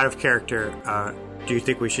 out of character, do you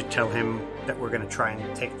think we should tell him that we're going to try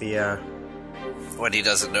and take the What he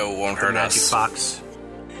doesn't know won't hurt magic us. box?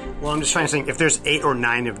 Well, I'm just trying to think, if there's 8 or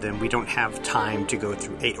 9 of them, we don't have time to go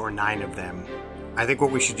through 8 or 9 of them. I think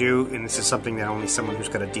what we should do, and this is something that only someone who's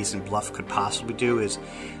got a decent bluff could possibly do, is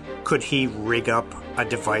could he rig up a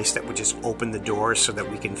device that would just open the door so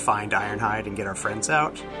that we can find Ironhide and get our friends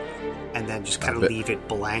out? And then just kind of leave it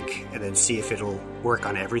blank and then see if it'll work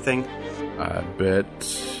on everything? I bet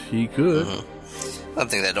he could. I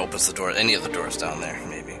think that opens the door, any of the doors down there,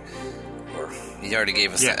 maybe. Or he already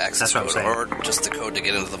gave us the access that's what code, I'm saying. or just the code to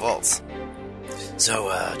get into the vaults.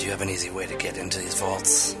 So, do you have an easy way to get into these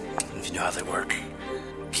vaults? If you know how they work.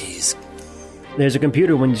 Keys. There's a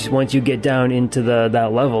computer once you get down into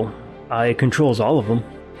that level. It controls all of them.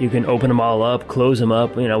 You can open them all up, close them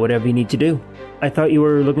up, whatever you need to do. I thought you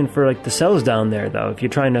were looking for, the cells down there, though, if you're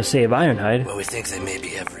trying to save Ironhide. Well, we think they maybe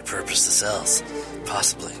have repurposed the cells.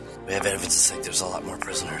 Possibly. We have evidence to think there's a lot more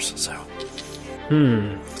prisoners, so...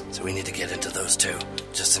 So we need to get into those too,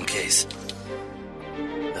 just in case.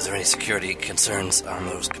 Are there any security concerns on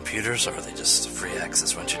those computers, or are they just free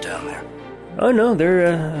access once you're down there? Oh, no,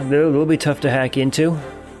 they'll be tough to hack into.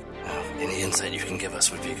 Any insight you can give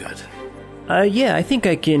us would be good. Yeah, I think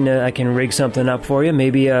I can rig something up for you.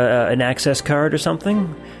 Maybe an access card or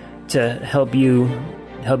something to help you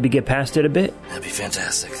get past it a bit. That'd be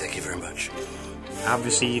fantastic. Thank you very much.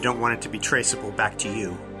 Obviously, you don't want it to be traceable back to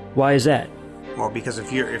you. Why is that? Well, because if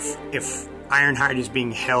Ironhide is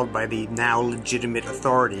being held by the now legitimate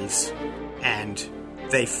authorities, and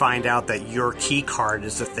they find out that your key card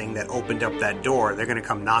is the thing that opened up that door, they're going to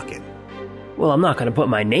come knocking. Well, I'm not going to put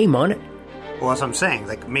my name on it. Well, that's what I'm saying.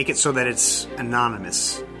 Make it so that it's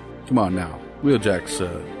anonymous. Come on now. Wheeljack's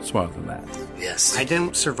smarter than that. Yes. I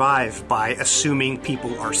didn't survive by assuming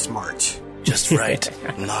people are smart. Just right.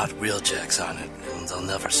 Not Wheeljack's on it, and they'll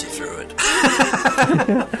never see through it.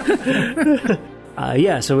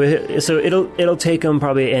 Yeah, so it'll take him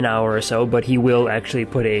probably an hour or so, but he will actually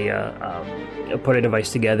put a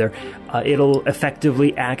device together. It'll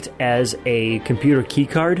effectively act as a computer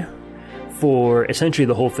keycard for essentially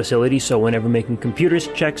the whole facility, so whenever making computers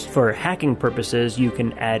checks for hacking purposes, you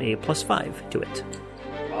can add a +5 to it.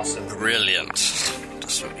 Awesome. Brilliant.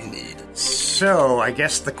 That's what we need. So, I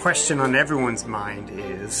guess the question on everyone's mind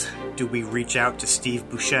is, do we reach out to Steve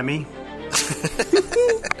Buscemi?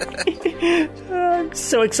 I'm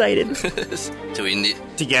so excited. Do we need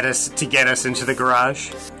to get us into the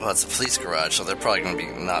garage? Well, it's a police garage, so they're probably going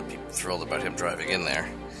to not be thrilled about him driving in there.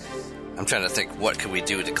 I'm trying to think, what could we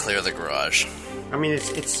do to clear the garage? I mean,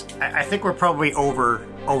 I think we're probably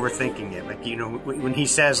overthinking it. When he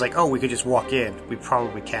says, oh, we could just walk in, we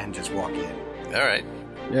probably can just walk in. All right.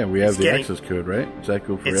 Yeah, we have the access code, right? Does that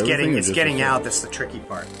go for everything? It's getting out that's the tricky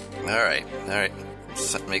part. All right. That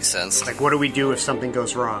makes sense. What do we do if something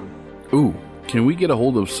goes wrong? Ooh, can we get a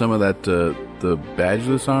hold of some of that, the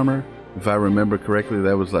badgeless armor? If I remember correctly,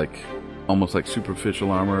 that was almost like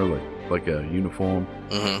superficial armor, like a uniform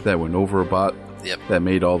that went over a bot. Yep. That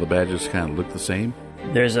made all the badges kind of look the same.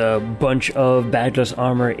 There's a bunch of badgeless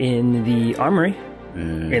armor in the armory,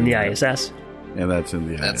 in the ISS. And that's in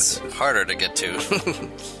the ISS. That's harder to get to.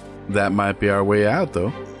 That might be our way out,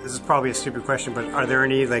 though. This is probably a stupid question, but are there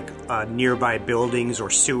any nearby buildings or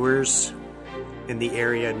sewers in the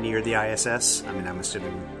area near the ISS? I mean, I'm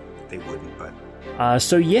assuming they wouldn't, but...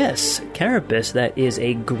 So yes, Carapace, that is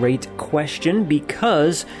a great question,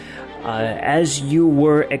 because as you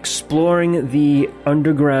were exploring the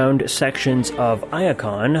underground sections of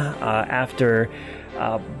Iacon after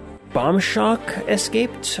Bombshock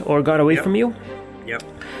escaped or got away from you. Yep.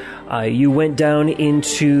 You went down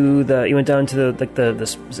into the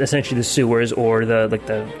essentially the sewers or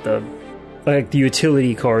the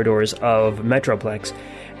utility corridors of Metroplex,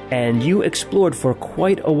 and you explored for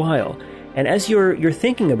quite a while. And as you're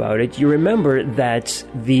thinking about it, you remember that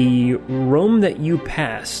the room that you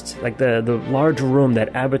passed, the large room,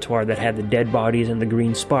 that abattoir that had the dead bodies and the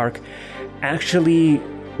green spark, actually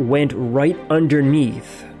went right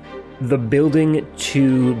underneath the building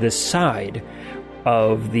to the side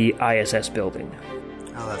of the ISS building.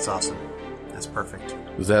 Oh, that's awesome. That's perfect.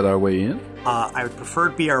 Is that our way in? I would prefer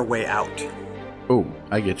it be our way out. Oh,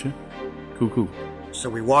 I get you. Cool. So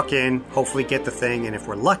we walk in, hopefully get the thing, and if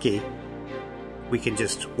we're lucky, we can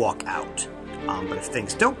just walk out. But if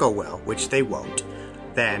things don't go well, which they won't,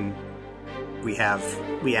 then we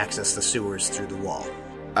access the sewers through the wall.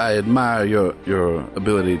 I admire your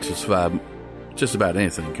ability to survive just about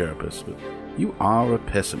anything, Carapace, but you are a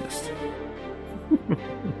pessimist.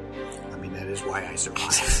 I mean, that is why I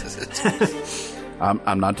survived.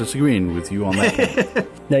 I'm not disagreeing with you on that.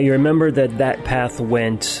 Now, you remember that path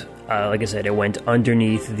went, like I said, it went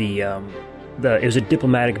underneath it was a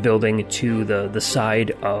diplomatic building to the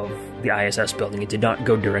side of the ISS building. It did not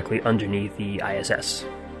go directly underneath the ISS.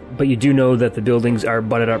 But you do know that the buildings are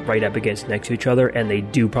butted up right up against next to each other, and they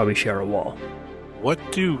do probably share a wall. What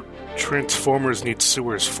do Transformers need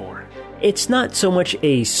sewers for? It's not so much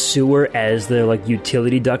a sewer as they're like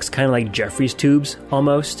utility ducts, kind of like Jeffrey's tubes,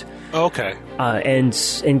 almost. Okay. And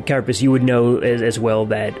Carapace, you would know as well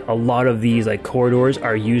that a lot of these like corridors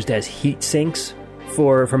are used as heat sinks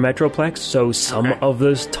for Metroplex, so some of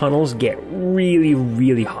those tunnels get really,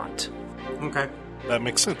 really hot. Okay. That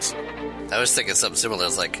makes sense. I was thinking something similar.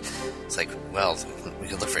 It's like, well, we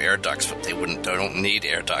could look for air ducts, but they don't need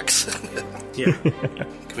air ducts. Yeah.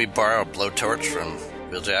 Can we borrow a blowtorch from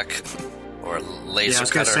Wheeljack? Or a laser cutter? Yeah, I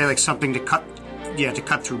was going to say, like, something to cut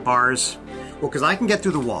through bars. Well, because I can get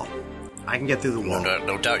through the wall.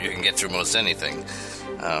 No doubt you can get through most anything.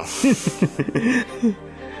 I'm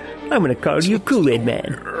going to call you Kool-Aid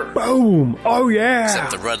Man. Boom! Oh, yeah!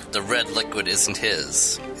 Except the red liquid isn't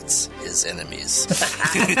his. It's his enemies.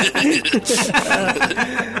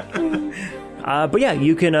 But yeah,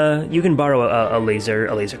 you can borrow a laser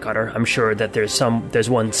cutter. I'm sure that there's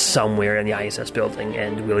one somewhere in the ISS building,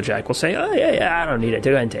 and Wheeljack will say, "Oh yeah, I don't need it.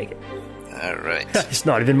 Go ahead and take it." All right. It's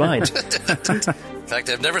not even mine. In fact,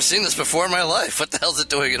 I've never seen this before in my life. What the hell's it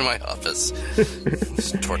doing in my office?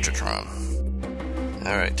 It's Torturetron.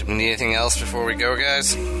 All right. Do we need anything else before we go,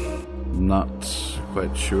 guys? Not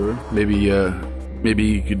quite sure. Maybe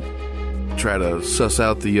you could try to suss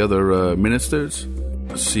out the other ministers.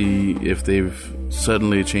 See if they've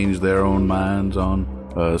suddenly changed their own minds on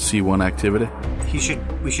C1 activity.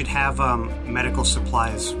 We should have medical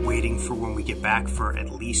supplies waiting for when we get back for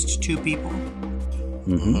at least 2 people.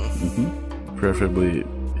 Preferably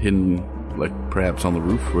hidden, like perhaps on the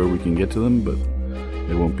roof where we can get to them, but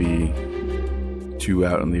they won't be too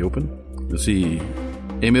out in the open. Is he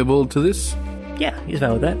amiable to this? Yeah, he's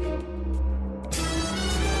fine with that.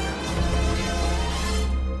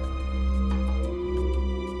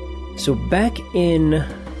 So back in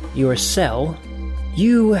your cell,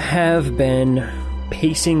 you have been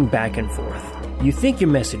pacing back and forth. You think your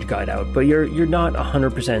message got out, but you're not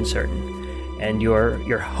 100% certain. And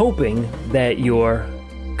you're hoping that your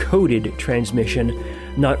coded transmission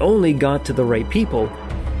not only got to the right people,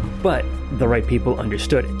 but the right people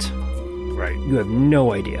understood it. Right. You have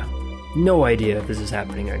no idea if this is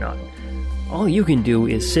happening or not. All you can do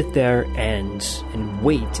is sit there and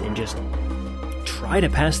wait and just try to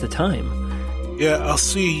pass the time. Yeah, I'll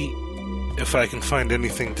see if I can find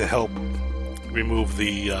anything to help remove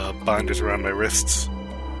the binders around my wrists.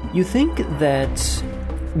 You think that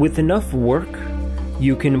with enough work,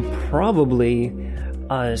 you can probably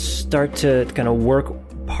start to kind of work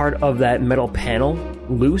part of that metal panel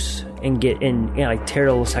loose and get in, like tear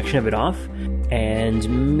a little section of it off,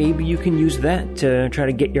 and maybe you can use that to try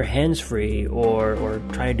to get your hands free or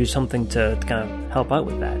try to do something to kind of help out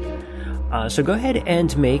with that. So go ahead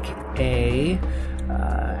and make a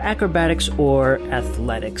acrobatics or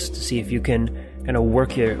athletics to see if you can kind of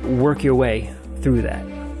work your way through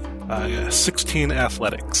that. 16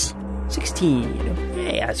 athletics. 16.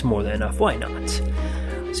 Yeah, that's more than enough. Why not?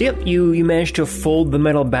 So yep, you manage to fold the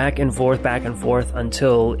metal back and forth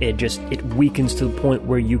until it weakens to the point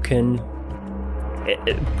where you can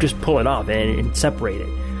just pull it off and separate it.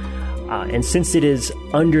 And since it is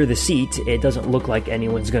under the seat, it doesn't look like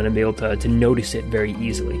anyone's going to be able to notice it very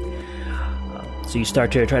easily. So you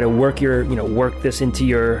start to try to work this into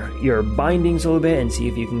your bindings a little bit and see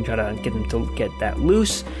if you can try to get them to get that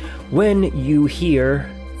loose. When you hear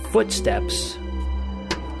footsteps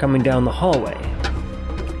coming down the hallway,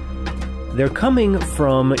 they're coming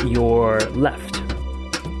from your left.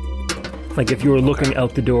 Like if you were looking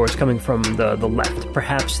out the door, it's coming from the left.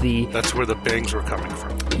 Perhaps That's where the bangs were coming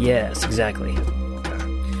from. Yes, exactly.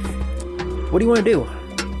 What do you want to do?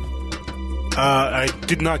 I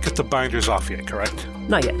did not get the binders off yet, correct?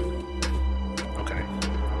 Not yet. Okay.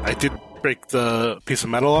 I did break the piece of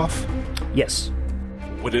metal off? Yes.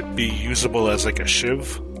 Would it be usable as like a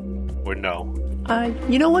shiv? Or no?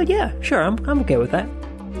 You know what? Yeah, sure. I'm okay with that.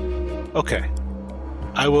 Okay.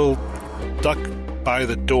 I will duck by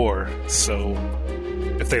the door, so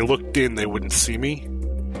if they looked in, they wouldn't see me.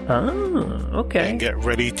 Oh, okay. And get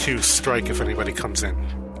ready to strike if anybody comes in.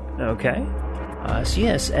 Okay. So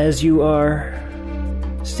yes, as you are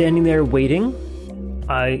standing there waiting,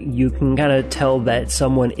 you can kind of tell that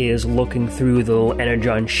someone is looking through the little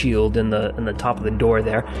energon shield in the top of the door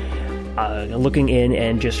there, looking in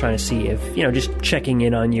and just trying to see if, just checking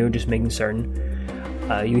in on you, just making certain.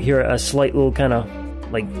 You hear a slight little kind of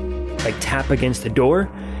like tap against the door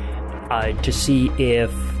to see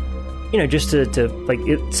if, just to like,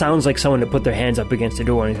 it sounds like someone to put their hands up against the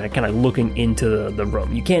door and kind of looking into the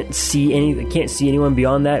room. You can't see anyone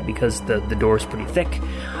beyond that because the door is pretty thick.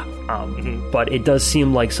 But it does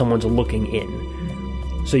seem like someone's looking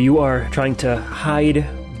in. So you are trying to hide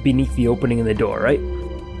beneath the opening in the door, right?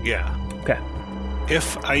 Yeah. Okay.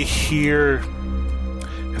 If I hear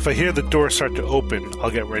the door start to open,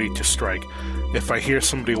 I'll get ready to strike. If I hear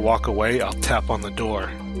somebody walk away, I'll tap on the door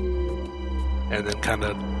and then kind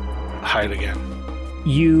of hide again.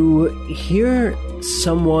 You hear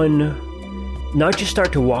someone not just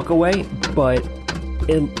start to walk away, but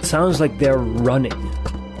it sounds like they're running.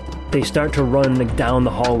 They start to run down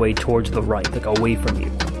the hallway towards the right, like away from you.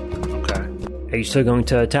 Okay. Are you still going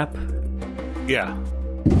to tap? Yeah.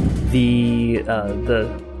 The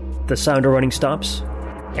sound of running stops,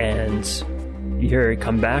 and you hear it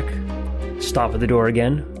come back, stop at the door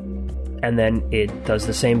again, and then it does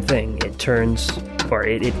the same thing. It turns, or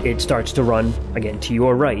it starts to run again to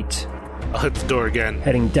your right. I'll hit the door again.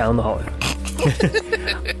 Heading down the hallway.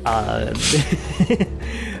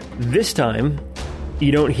 This time,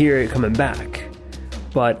 you don't hear it coming back,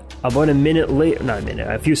 but about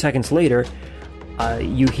a few seconds later,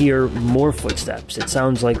 you hear more footsteps. It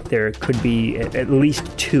sounds like there could be at least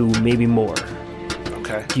 2, maybe more.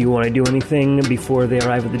 Okay. Do you want to do anything before they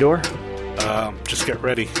arrive at the door? Just get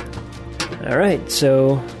ready. All right,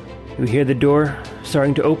 so you hear the door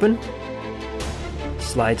starting to open.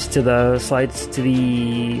 Slides to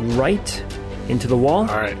the right into the wall.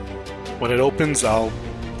 All right. When it opens, I'll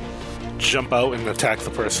jump out and attack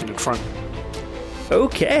the person in front.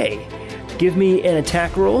 Okay. Give me an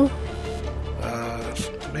attack roll.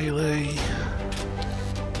 Melee.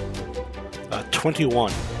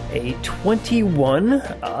 21. A 21.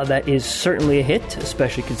 That is certainly a hit,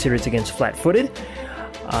 especially considering it's against flat-footed.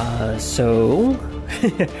 So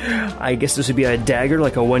I guess this would be a dagger,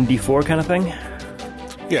 like a 1d4 kind of thing.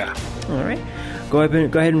 Yeah. All right. Go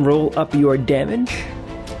ahead and roll up your damage.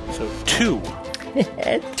 So 2.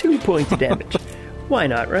 2 points of damage. Why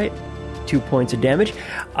not, right? 2 points of damage.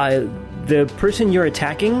 The person you're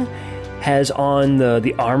attacking has on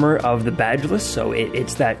the armor of the Badgeless, so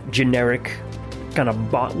it's that generic kind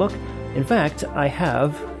of bot look. In fact,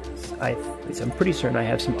 I'm pretty certain I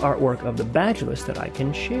have some artwork of the Badgeless that I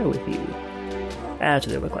can share with you. That's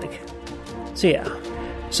what they look like. So yeah.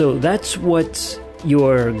 So that's what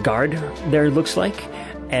your guard there looks like.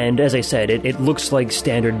 And as I said, it looks like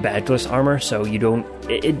standard Badgeless armor, so you don't...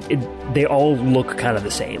 they all look kind of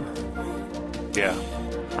the same. Yeah.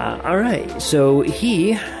 Alright, so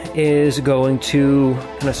he is going to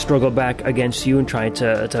kind of struggle back against you and try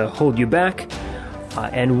to hold you back.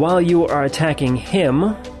 And while you are attacking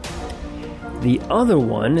him, the other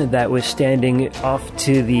one that was standing off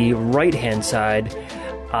to the right-hand side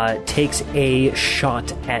takes a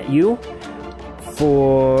shot at you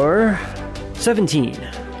for 17.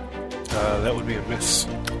 That would be a miss.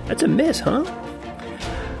 That's a miss, huh?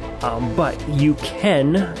 But you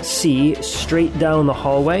can see straight down the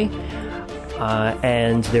hallway,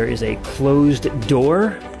 and there is a closed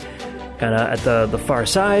door kind of at the far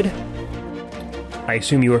side. I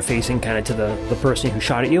assume you were facing kind of to the person who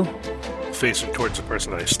shot at you? Facing towards the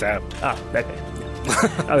person that I stabbed. Ah, okay.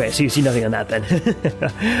 Okay, so you see nothing on that then.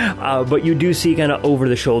 But you do see kind of over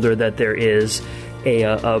the shoulder that there is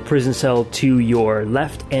a prison cell to your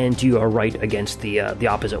left and to your right against the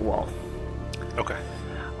opposite wall. Okay.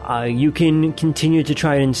 You can continue to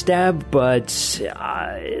try and stab, but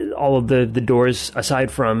all of the doors,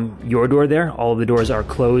 aside from your door there, all of the doors are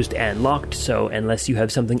closed and locked, so unless you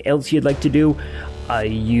have something else you'd like to do,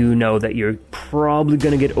 you know that you're probably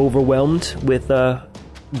going to get overwhelmed with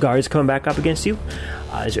guards coming back up against you.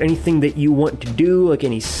 Is there anything that you want to do, like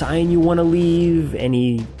any sign you want to leave,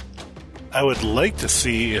 any... I would like to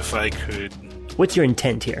see if I could... What's your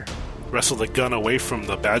intent here? Wrestle the gun away from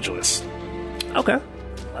the Badgeless. Okay.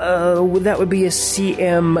 That would be a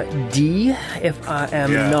CMD, if I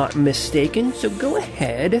am not mistaken. So go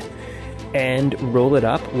ahead and roll it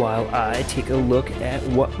up while I take a look at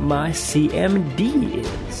what my CMD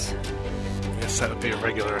is. Yes, that would be a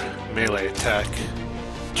regular melee attack.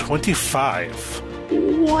 25.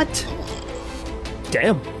 What?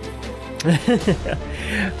 Damn.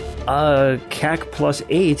 CAC plus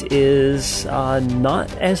 8 is not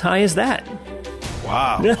as high as that.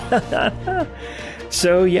 Wow.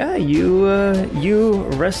 So yeah, you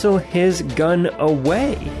wrestle his gun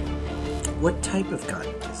away. What type of gun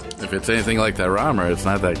is it? If it's anything like that armor, it's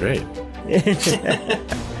not that great.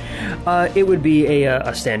 It would be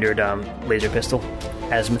a standard laser pistol,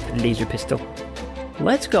 azimuth laser pistol.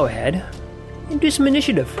 let's go ahead and do some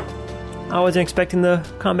initiative. I wasn't expecting the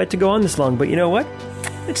combat to go on this long, but you know what?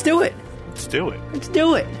 Let's do it. Let's do it. Let's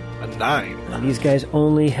do it. A 9. Now, these guys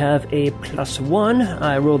only have a +1.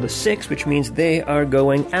 I rolled a 6, which means they are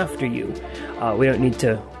going after you. We don't need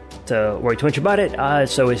to worry too much about it.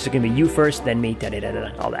 So it's going to be you first, then me,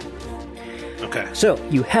 all that. Okay. So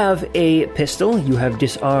you have a pistol. You have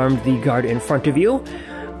disarmed the guard in front of you.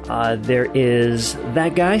 There is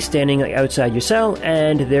that guy standing outside your cell,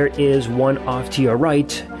 and there is one off to your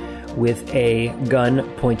right with a gun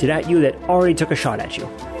pointed at you that already took a shot at you.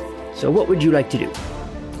 So what would you like to do?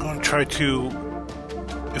 I'm going to try to,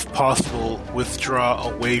 if possible, withdraw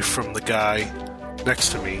away from the guy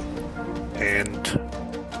next to me and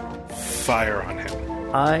fire on him.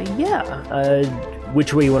 Yeah.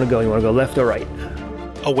 Which way you want to go? You want to go left or right?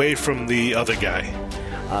 Away from the other guy.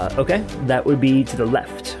 Okay. That would be to the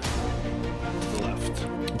left. To the left.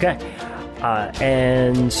 Okay.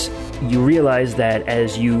 And you realize that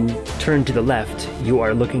as you turn to the left, you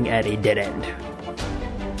are looking at a dead end.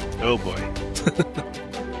 Oh boy.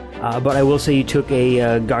 But I will say you took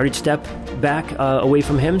a guarded step back away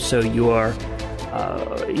from him, so you are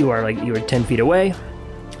 10 feet away.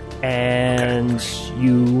 And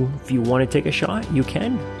if you want to take a shot, you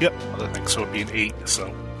can. Yep. I think so. It'd be an 8.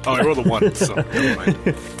 So, I rolled a 1. So never mind.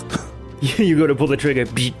 You go to pull the trigger.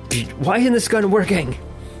 Why isn't this gun working?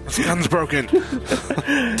 This gun's broken.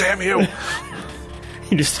 Damn you!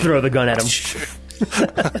 You just throw the gun at him.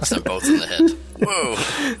 Hits them both in the head. Whoa!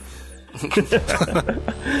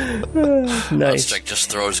 Nice. Strike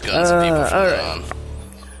just throws guns at people from there on.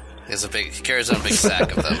 He carries on a big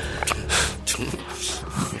sack of them.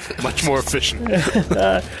 Much more efficient.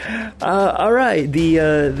 All right,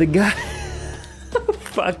 the guy.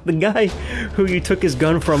 Fuck, the guy who you took his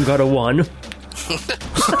gun from got a 1.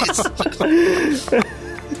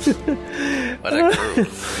 What a crew.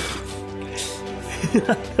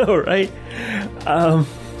 All right.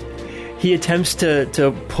 He attempts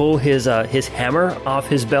to pull his hammer off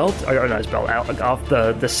his belt, or not his belt, off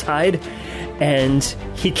the side, and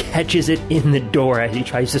he catches it in the door as he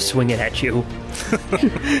tries to swing it at you.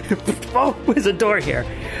 Oh, there's a door here.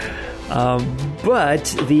 But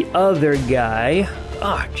the other guy...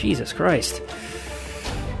 Oh, Jesus Christ.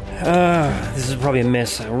 This is probably a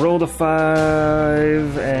miss. I rolled a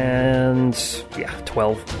 5, and... yeah,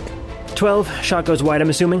 12. 12. Shot goes wide, I'm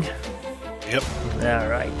assuming? Yep. All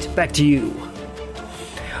right, back to you.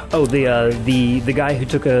 Oh, the guy who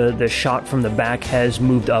took the shot from the back has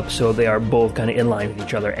moved up, so they are both kind of in line with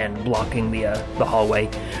each other and blocking the hallway,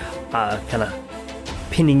 kind of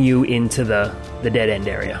pinning you into the dead end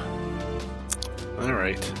area. All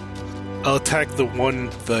right. I'll attack the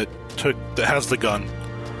one that has the gun,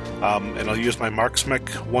 and I'll use my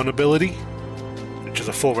Marksmech 1 ability, which is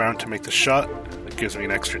a full round to make the shot. It gives me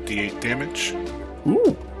an extra D8 damage.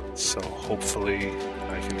 Ooh. So hopefully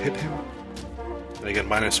I can hit him. And I get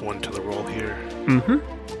 -1 to the roll here. Mm-hmm.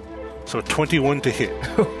 So 21 to hit.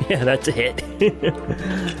 Yeah, that's a hit.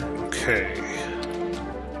 Okay.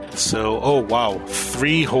 So, oh wow,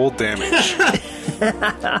 3 hold damage.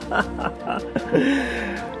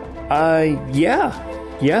 Yeah.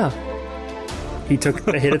 He took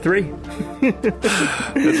a hit of 3.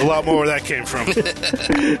 There's a lot more where that came from.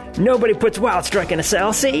 Nobody puts Wild Strike in a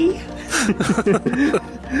cell, see?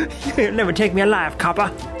 You'll never take me alive,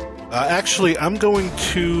 copper. Actually, I'm going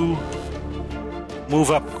to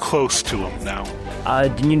move up close to him now.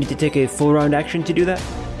 Do you need to take a full round action to do that?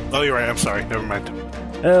 Oh, you're right. I'm sorry. Never mind.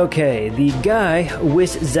 Okay, the guy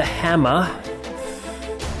with the hammer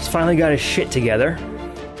has finally got his shit together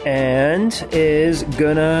and is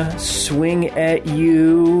gonna swing at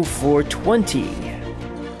you for 20.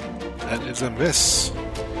 That is a miss.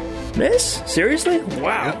 Miss? Seriously?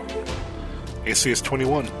 Wow. Yep. AC is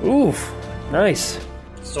 21. Oof. Nice.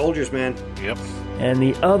 Soldiers, man. Yep. And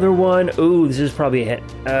the other one, ooh, this is probably a hit.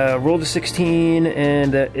 Rolled a 16,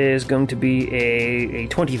 and that is going to be a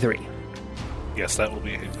 23. Yes, that will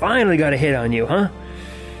be a hit. Finally got a hit on you, huh?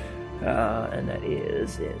 And that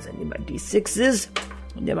is I need my D6s.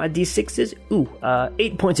 Ooh,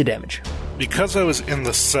 8 points of damage. Because I was in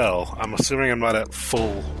the cell, I'm assuming I'm not at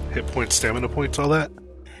full hit points, stamina points, all that?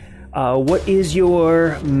 What is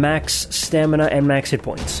your max stamina and max hit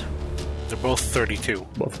points? They're both 32.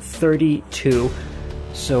 Both 32.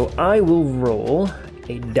 So I will roll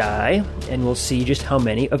a die, and we'll see just how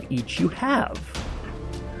many of each you have.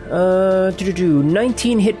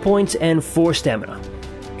 19 hit points and 4 stamina.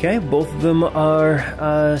 Okay, both of them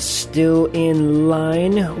are still in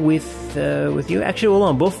line with you. Actually, hold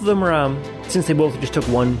on. Both of them are, since they both just took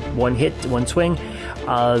one hit, one swing,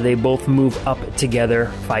 they both move up together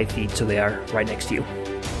 5 feet, so they are right next to you.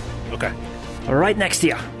 Okay. Right next to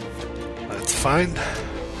you. That's fine.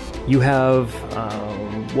 You have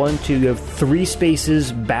you have 3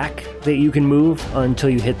 spaces back that you can move until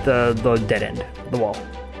you hit the dead end, the wall.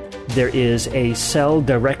 There is a cell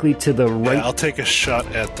directly to the right. Yeah, I'll take a shot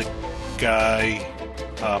at the guy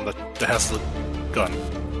that has the gun.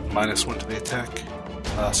 -1 to the attack.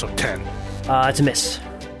 So 10. It's a miss.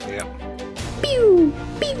 Yeah. Pew!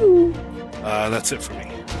 Pew! That's it for me.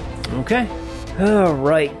 Okay. All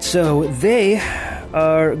right. So they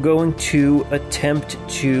are going to attempt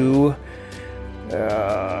to.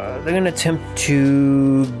 They're going to attempt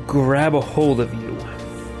to grab a hold of you.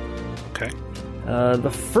 Okay.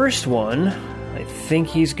 The first one, I think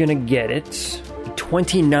he's going to get it.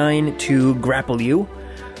 29 to grapple you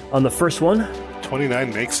on the first one.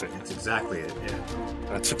 29 makes it. That's exactly it, yeah.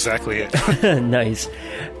 That's exactly it. Nice.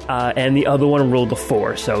 And the other one rolled a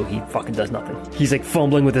 4, so he fucking does nothing. He's like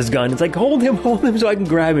fumbling with his gun. It's like, hold him so I can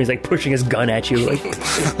grab him. He's like pushing his gun at you. Like,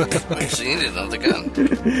 Actually, you need another gun.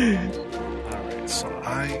 Alright, so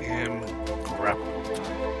I am grappled.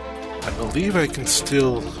 I believe I can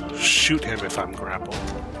still shoot him if I'm grappled.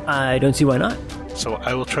 I don't see why not. So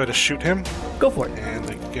I will try to shoot him. Go for it. And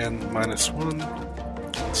again, -1.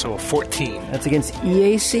 So a 14. That's against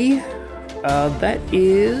EAC. That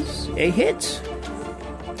is a hit.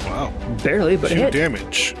 Wow. Barely, but 2 a hit.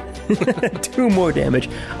 damage. 2 more damage.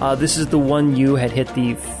 This is the one you had hit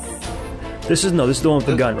the... This is the one with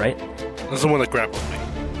the gun, right? This is the one that grappled me.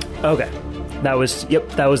 Okay. That was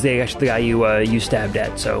the guy you stabbed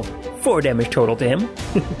at, so 4 damage total to him.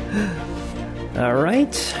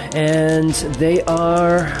 Alright, and they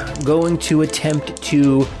are going to attempt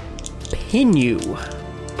to pin you.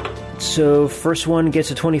 So first one gets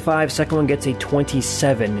a 25, second one gets a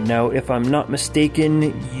 27. Now, if I'm not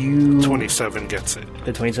mistaken, 27 gets it.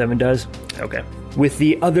 The 27 does? Okay. With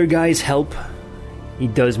the other guy's help, he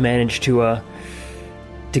does manage to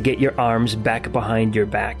get your arms back behind your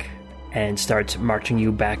back and starts marching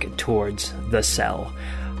you back towards the cell.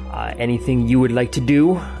 Anything you would like to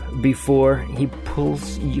do before he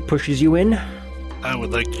pushes you in? I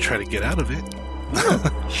would like to try to get out of it.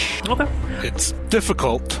 Okay. It's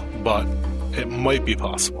difficult, but it might be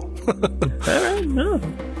possible. Alright, no.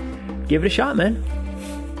 Give it a shot, man.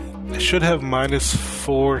 I should have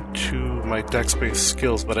 -4 to my dex-based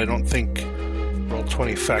skills, but I don't think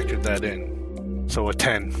Roll20 factored that in. So a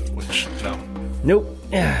 10, which, no. Nope.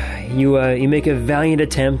 You make a valiant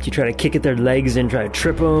attempt. You try to kick at their legs and try to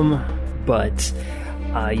trip them, but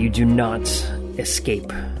you do not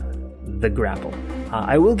escape the grapple.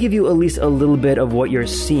 I will give you at least a little bit of what you're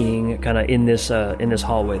seeing kind of in this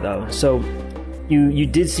hallway, though. So you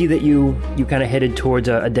did see that you kind of headed towards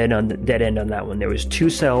a dead end on that one. There was 2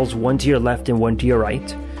 cells, one to your left and one to your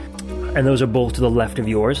right, and those are both to the left of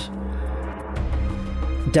yours.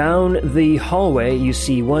 Down the hallway, you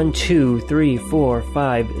see 1, 2, 3, 4,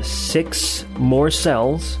 5, 6 more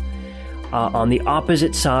cells on the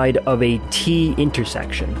opposite side of a T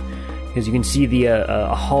intersection. Because you can see the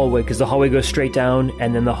a hallway, because the hallway goes straight down,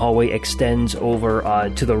 and then the hallway extends over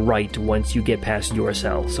to the right once you get past your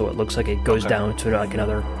cell. So it looks like it goes down to like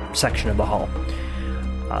another section of the hall.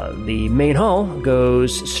 The main hall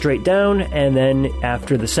goes straight down, and then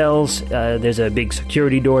after the cells, there's a big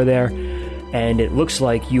security door there, and it looks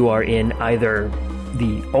like you are in either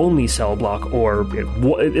the only cell block, or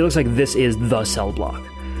it looks like this is the cell block.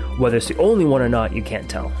 Whether it's the only one or not, you can't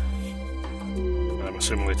tell. I'm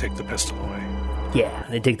assuming they take the pistol away. Yeah,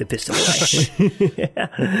 they take the pistol away.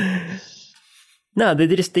 No, they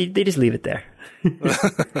just leave it there.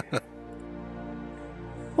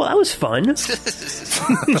 Well, that was fun.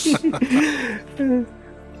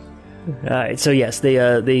 All right, so yes,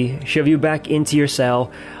 they shove you back into your cell.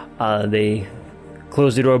 They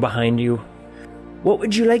close the door behind you. What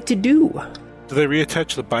would you like to do? Do they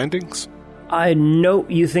reattach the bindings? I know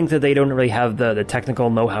you think that they don't really have the technical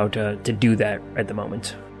know-how to do that at the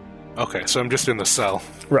moment. Okay, so I'm just in the cell.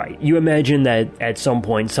 Right. You imagine that at some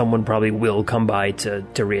point someone probably will come by to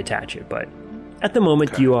reattach it, but at the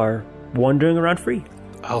moment you are wandering around free.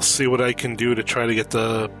 I'll see what I can do to try to get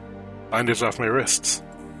the binders off my wrists.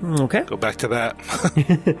 Okay. Go back to that.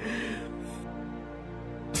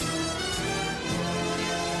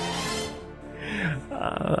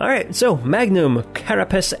 All right, so Magnum,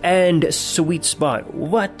 Carapace, and Sweet Spot,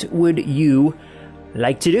 what would you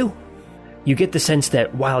like to do? You get the sense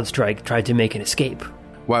that Wildstrike tried to make an escape.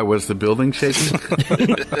 Why, was the building shaking?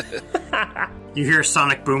 You hear a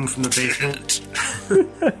sonic boom from the basement.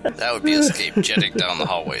 That would be escape jetting down the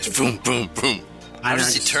hallways. Boom, boom, boom. How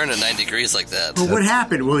does he turn at 90 degrees like that? Well, what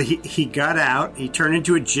happened? Well, he got out, he turned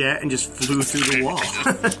into a jet, and just flew through the wall.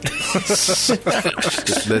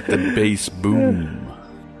 Just let the bass boom.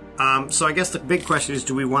 So I guess the big question is,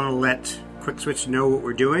 do we want to let Quick Switch know what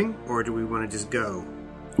we're doing, or do we want to just go?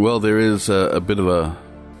 Well, there is a bit of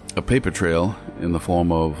a paper trail in the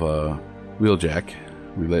form of Wheeljack.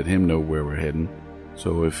 We let him know where we're heading.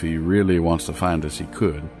 So if he really wants to find us, he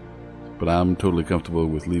could. But I'm totally comfortable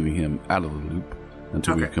with leaving him out of the loop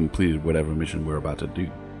until we've completed whatever mission we're about to do.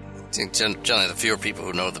 I think generally the fewer people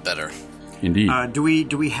who know, the better. Indeed. Do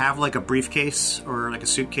we have like a briefcase or like a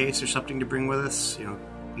suitcase or something to bring with us, you know,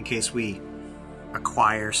 in case we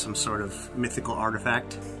acquire some sort of mythical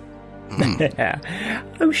artifact?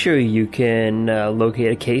 I'm sure you can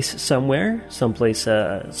locate a case somewhere, someplace,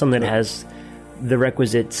 something that has the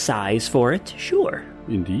requisite size for it. Sure.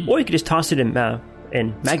 Indeed. Or you could just toss it in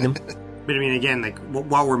Magnum. But I mean, again, like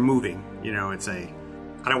while we're moving, you know,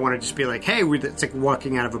 I don't want to just be like, hey, it's like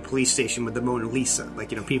walking out of a police station with the Mona Lisa.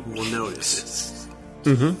 Like, you know, people will notice.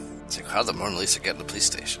 It's like, how'd the Mona Lisa get in the police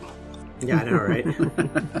station? Yeah, I know, right?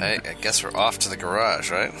 I guess we're off to the garage,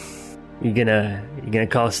 right? You gonna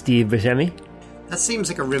call Steve Buscemi? That seems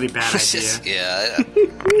like a really bad idea. Yeah.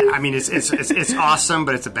 I mean, it's awesome,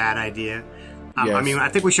 but it's a bad idea. Yes. I mean, I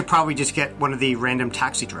think we should probably just get one of the random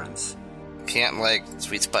taxi drones. Can't, like,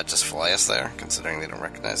 Sweet Spot just fly us there, considering they don't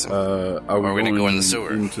recognize him? Are we going to go in the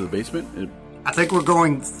sewer? Into the basement? I think we're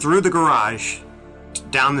going through the garage,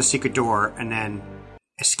 down the secret door, and then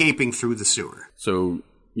escaping through the sewer. So,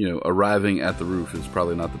 you know, arriving at the roof is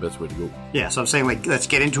probably not the best way to go. Yeah, so I'm saying, like, let's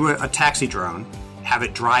get into a taxi drone, have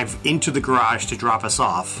it drive into the garage to drop us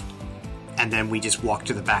off, and then we just walk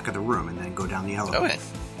to the back of the room and then go down the elevator. Okay.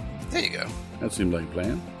 There you go. That seemed like a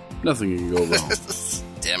plan. Nothing can go wrong.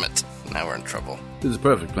 Damn it. Now we're in trouble. This is a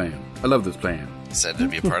perfect plan. I love this plan. You said to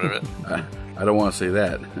be a part of it? I don't want to say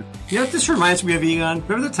that. You know what this reminds me of, Egon?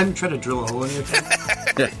 Remember the time you tried to drill a hole in your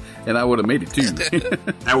thing? And I would have made it too.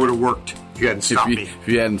 That would have worked if you hadn't stopped me. If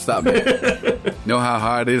you hadn't stopped me. Know how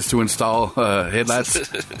hard it is to install headlights?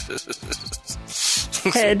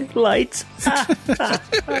 Headlights.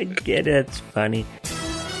 I get it. It's funny.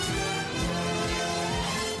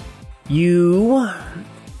 You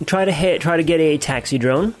try to get a taxi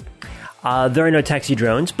drone. There are no taxi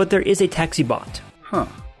drones, but there is a taxi bot. Huh.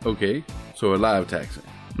 Okay. So a live taxi.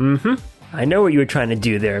 Mm-hmm. I know what you were trying to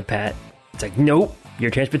do there, Pat. It's like, nope, your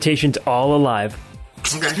transportation's all alive.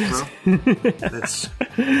 Okay, well, let's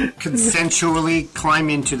consensually climb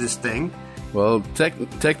into this thing. Well,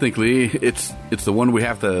 technically, it's the one we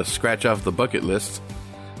have to scratch off the bucket list.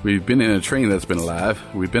 We've been in a train that's been alive.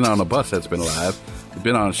 We've been on a bus that's been alive. We've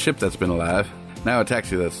been on a ship that's been alive. Now a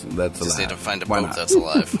taxi that's alive. Just need to find a Why boat not? that's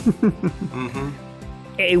alive. Mm-hmm.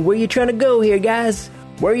 Hey, where you trying to go here, guys?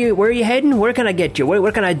 Where are you heading? Where can I get you?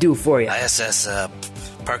 What can I do for you? ISS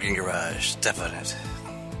parking garage. Step on it.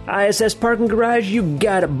 ISS parking garage, you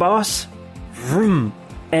got it, boss. Vroom.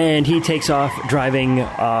 And he takes off, driving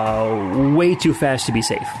way too fast to be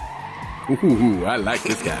safe. Ooh, I like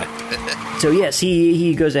this guy. So yes,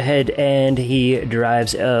 he goes ahead and he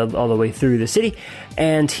drives all the way through the city,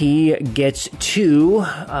 and he gets to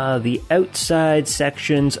the outside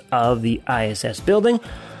sections of the ISS building,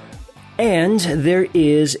 and there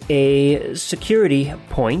is a security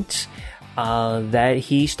point that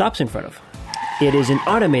he stops in front of. It is an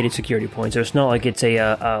automated security point, so it's not like it's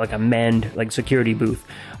a manned like security booth.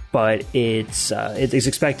 But it's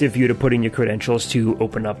expected for you to put in your credentials to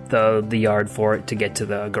open up the yard for it to get to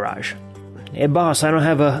the garage. Hey, boss, I don't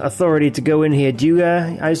have authority to go in here. Do you?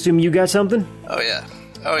 I assume you got something? Oh, yeah.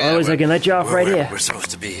 Always, I can let you off right here. We're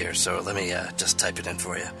supposed to be here, so let me just type it in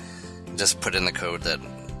for you. Just put in the code that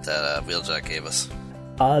Wheeljack gave us.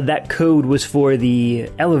 That code was for the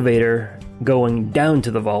elevator going down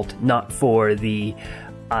to the vault, not for the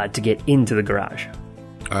to get into the garage.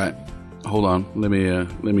 All right. Hold on. Let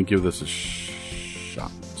me give this a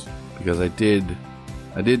shot, because I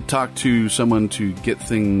did talk to someone to get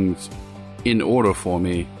things in order for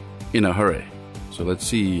me in a hurry. So let's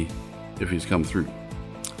see if he's come through.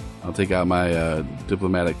 I'll take out my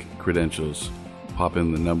diplomatic credentials, pop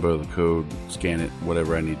in the number, the code, scan it,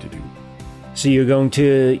 whatever I need to do. So you're going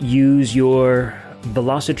to use your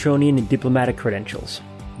Velocitronian and diplomatic credentials.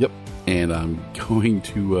 Yep. And I'm going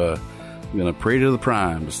to pray to the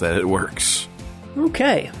primes that it works.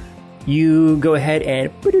 Okay. You go ahead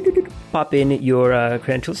and pop in your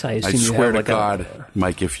credentials. I assume I swear you have to God,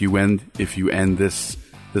 Mike, if you end this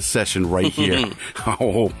this session right here.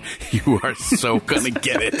 Oh, you are so going to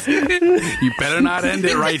get it. You better not end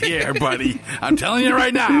it right here, buddy. I'm telling you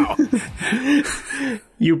right now.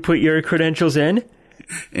 You put your credentials in,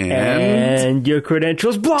 and your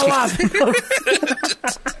credentials blow up.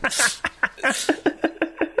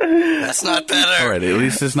 That's not better. All right, at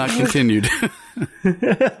least it's not continued.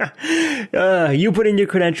 You put in your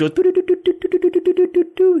credentials,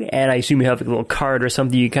 and I assume you have like a little card or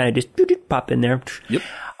something. You kind of just pop in there. Yep.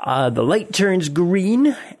 The light turns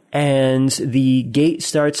green, and the gate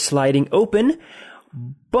starts sliding open.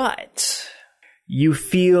 But you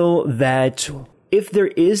feel that if there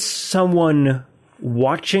is someone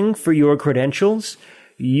watching for your credentials,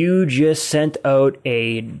 you just sent out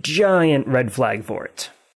a giant red flag for it.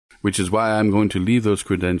 Which is why I'm going to leave those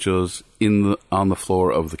credentials on the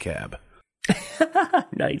floor of the cab.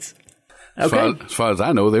 Nice. As Okay. far as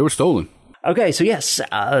I know, they were stolen. Okay, so yes,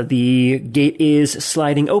 the gate is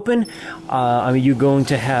sliding open. Are you going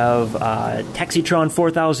to have Taxitron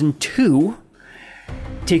 4002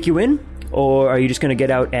 take you in, or are you just going to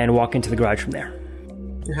get out and walk into the garage from there?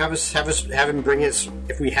 Have him bring us.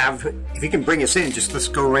 If he can bring us in, just let's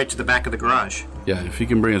go right to the back of the garage. Yeah, if he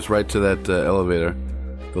can bring us right to that elevator,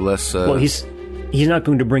 the less... Well, he's not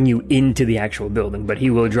going to bring you into the actual building, but he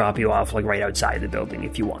will drop you off like right outside the building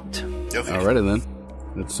if you want. Okay. Alrighty then.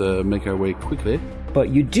 Let's make our way quickly. But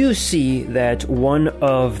you do see that one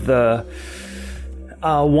of the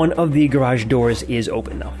garage doors is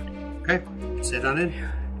open though. Okay, sit on it.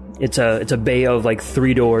 It's a bay of like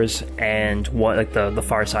 3 doors, and one like the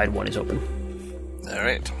far side one is open. All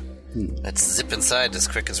right. Let's zip inside as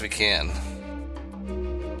quick as we can.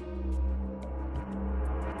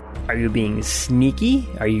 Are you being sneaky?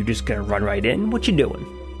 Are you just gonna run right in? What you doing?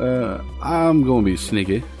 I'm going to be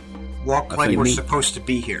sneaky. Walk like think we're me- supposed to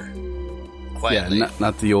be here. Quietly. Yeah,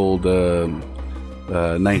 not the old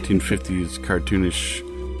 1950s cartoonish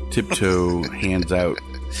tiptoe hands out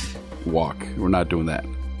walk. We're not doing that.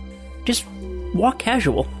 Just walk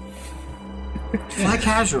casual. Fly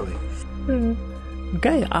casually.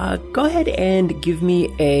 Okay, go ahead and give me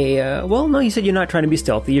a... well, no, you said you're not trying to be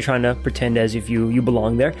stealthy. You're trying to pretend as if you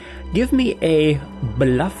belong there. Give me a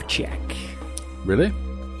bluff check. Really?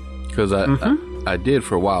 Because I did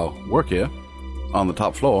for a while work here on the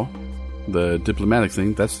top floor. The diplomatic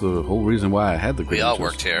thing, that's the whole reason why I had the We all credentials.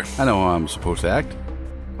 worked here. I know how I'm supposed to act.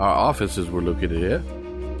 Our offices were located here.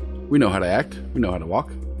 We know how to act. We know how to walk.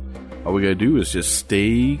 All we gotta do is just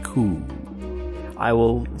stay cool.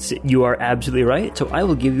 You are absolutely right, so I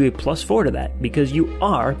will give you a +4 to that, because you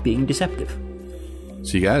are being deceptive.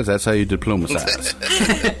 See, guys, that's how you diplomatize.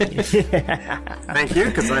 Thank you,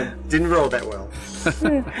 because I didn't roll that well.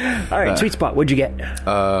 All right, sweet spot, what'd you get?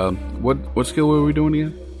 What skill were we doing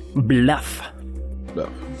again? Bluff.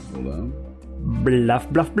 Bluff. Hold on. Bluff,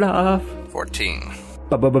 bluff, bluff. 14.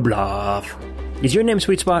 Bluff. Is your name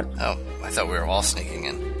Sweet Spot? Oh, I thought we were all sneaking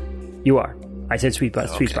in. You are. I said Sweet Spot,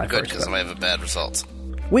 Sweet Okay, Spot good, first. because but- I have a bad result.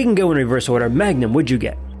 We can go in reverse order. Magnum, what'd you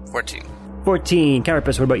get? 14. 14.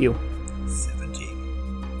 Carapace, what about you?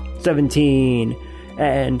 17.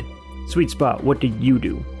 And Sweet Spot, what did you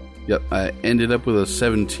do? Yep, I ended up with a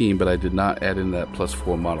 17, but I did not add in that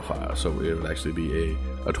 +4 modifier, so it would actually be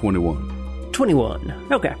a 21. 21.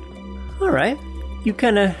 Okay. All right. You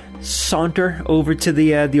kind of saunter over to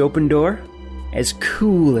the open door, as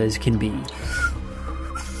cool as can be.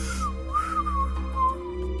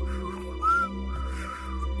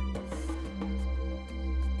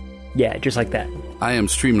 Yeah, just like that. I am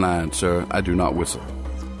streamlined, sir. I do not whistle.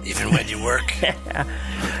 Even when you work.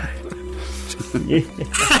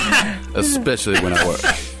 Especially when I work.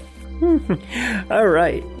 All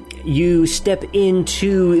right. You step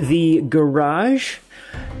into the garage,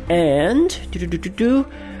 and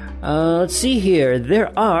let's see here.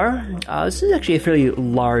 There are. This is actually a fairly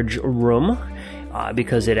large room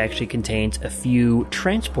because it actually contains a few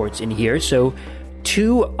transports in here. So,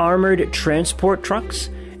 2 armored transport trucks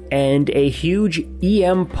and a huge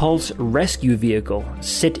EM Pulse rescue vehicle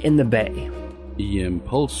sit in the bay. EM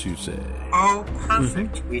Pulse, you say? Oh,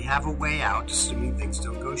 perfect. We have a way out, assuming things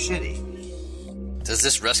don't go shitty. Does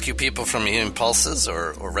this rescue people from impulses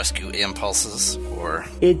or rescue impulses or?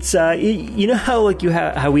 It's you know how like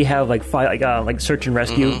how we have like search and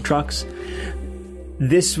rescue trucks.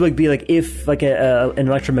 This would be like if like an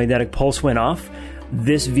electromagnetic pulse went off.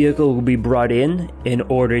 This vehicle will be brought in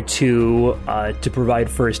order to provide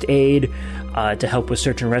first aid, to help with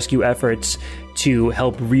search and rescue efforts, to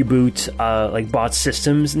help reboot like bot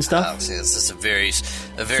systems and stuff. See, this is a very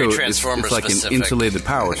So Transformer it's like specific an insulated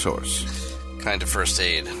power source. kind of first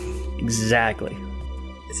aid. Exactly.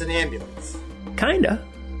 It's an ambulance. Kinda.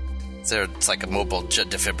 It's like a mobile jet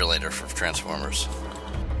defibrillator for Transformers.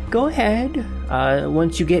 Go ahead.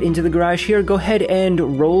 Once you get into the garage here, go ahead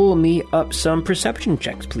and roll me up some perception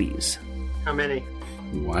checks, please. How many?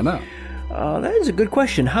 Why not? That is a good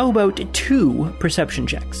question. How about 2 perception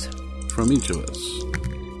checks? From each of us.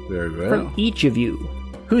 Very well. From each of you.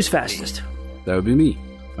 Who's fastest? That would be me.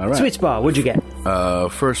 All right. Sweet Spot, what'd you get?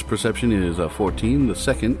 First perception is a 14. The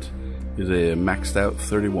second is a maxed out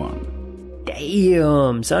 31.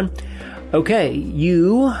 Damn, son. Okay,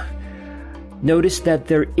 you notice that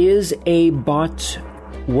there is a bot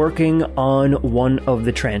working on one of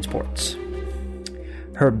the transports.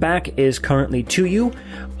 Her back is currently to you,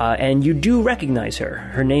 and you do recognize her.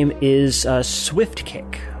 Her name is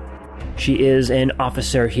Swiftkick. She is an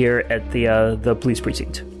officer here at the police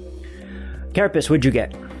precinct. Carapace, what'd you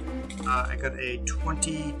get? I got a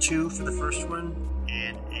 22 for the first one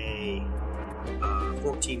and a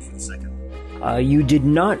 14 for the second. You did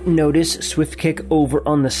not notice Swiftkick over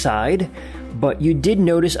on the side, but you did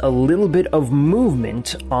notice a little bit of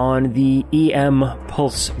movement on the EM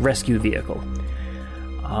Pulse rescue vehicle.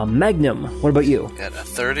 Magnum, what about you? Got a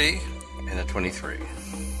 30 and a 23.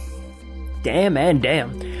 Damn and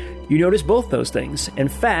damn. You notice both those things. In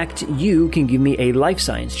fact, you can give me a life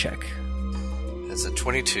science check. That's a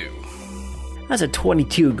 22. That's a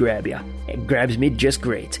 22 grab ya. It grabs me just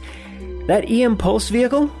great. That EM Pulse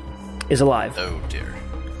vehicle is alive. Oh dear.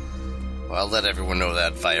 Well, I'll let everyone know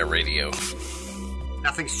that via radio.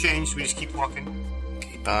 Nothing's changed, we just keep walking.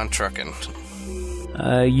 Keep on trucking.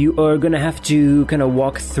 You are going to have to kind of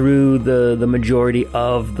walk through the majority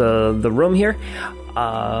of the room here.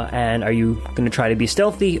 And are you going to try to be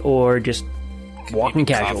stealthy or just walking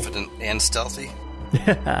casual? Confident and stealthy?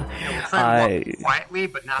 We're trying to walk quietly,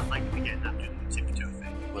 but not like, again, not doing the tiptoe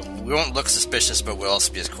thing. Well, we won't look suspicious, but we'll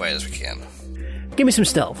also be as quiet as we can. Give me some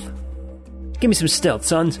stealth. Give me some stealth,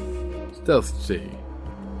 sons. Stealth C.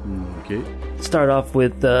 Okay. Start off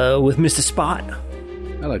with Mr. Spot.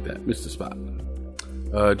 I like that, Mr. Spot.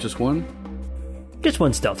 Just one? Just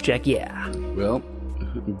one stealth check, yeah. Well,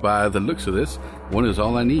 by the looks of this, one is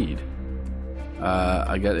all I need.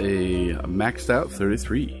 I got a maxed out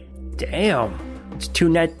 33. Damn. It's 2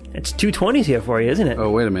 20s here for you, isn't it?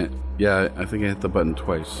 Oh, wait a minute. Yeah, I think I hit the button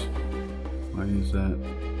twice. Why is that?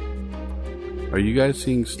 Are you guys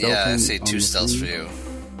seeing stealth? Yeah, I see 2 stealths for you.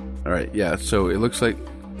 Alright, yeah, so it looks like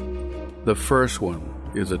the first one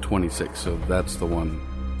is a 26, so that's the one.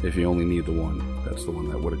 If you only need the one, that's the one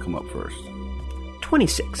that would have come up first.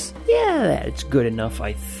 26. Yeah, that's good enough,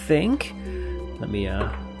 I think. Let me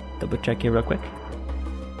double check here real quick.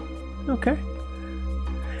 Okay.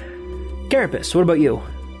 Carapace, what about you?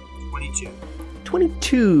 22.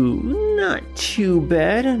 22. Not too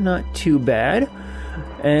bad. Not too bad.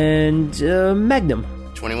 And Magnum.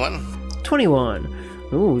 21. 21.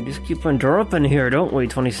 Ooh, we just keep on dropping here, don't we?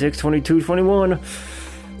 26, 22, 21.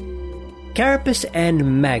 Carapace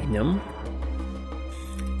and Magnum.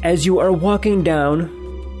 As you are walking down,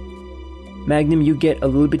 Magnum, you get a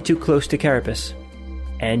little bit too close to Carapace,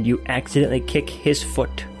 and you accidentally kick his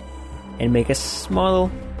foot and make a small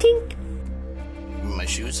tink. My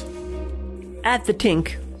shoes? At the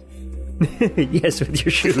tink. Yes, with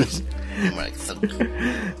your shoes. My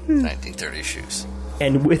 1930 shoes.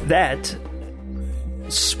 And with that,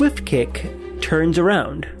 Swiftkick turns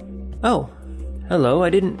around. Oh, hello, I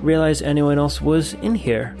didn't realize anyone else was in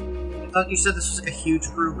here. I thought you said this was like a huge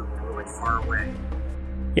room and we were like far away.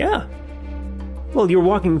 Yeah. Well, you're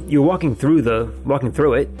walking through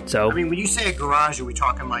it, so... I mean, when you say a garage, are we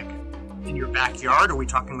talking like in your backyard, or are we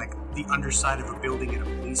talking like the underside of a building at a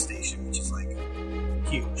police station, which is like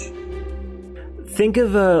huge? Think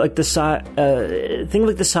of like the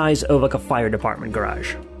size of like a fire department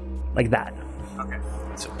garage. Like that. Okay.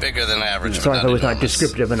 So bigger than average. Sorry if I was not enormous.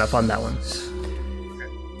 descriptive enough on that one.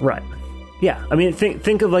 Right. Yeah, I mean,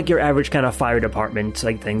 think of like your average kind of fire department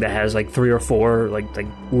like thing that has like 3 or 4 like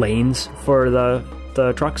lanes for the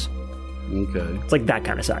trucks. Okay. It's like that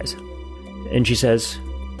kind of size. And she says,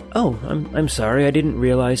 "Oh, I'm sorry, I didn't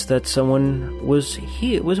realize that someone was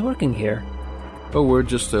working here. Oh, we're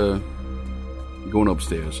just going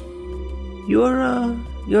upstairs.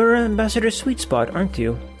 You're Ambassador Sweet Spot, aren't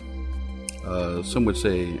you?" Some would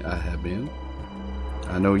say I have been.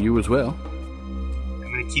 I know you as well. I'm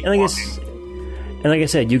gonna keep And walking. like I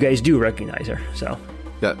said, you guys do recognize her, so.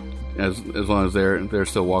 Yeah, as long as they're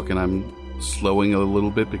still walking, I'm slowing a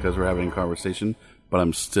little bit because we're having a conversation, but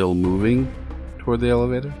I'm still moving toward the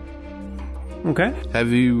elevator. Okay.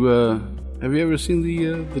 Have you ever seen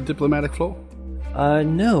the diplomatic floor?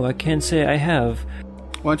 No, I can't say I have.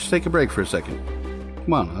 Why don't you take a break for a second?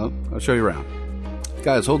 Come on, I'll show you around.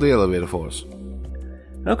 Guys, hold the elevator for us.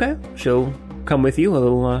 Okay, she'll come with you, a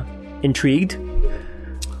little intrigued.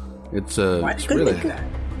 It's really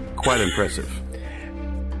quite impressive.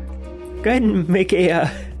 Go ahead and make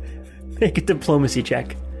a diplomacy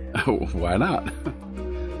check. Oh, why not?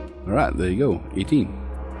 All right, there you go. 18.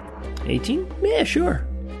 18? Yeah, sure.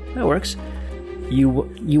 That works. You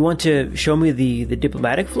want to show me the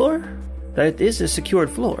diplomatic floor? That is a secured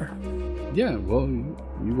floor. Yeah, well,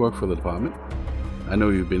 you work for the department. I know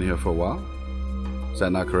you've been here for a while. Is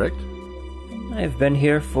that not correct? I've been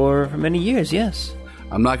here for many years, yes.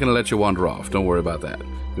 I'm not going to let you wander off. Don't worry about that.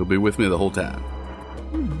 You'll be with me the whole time.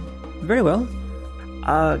 Very well.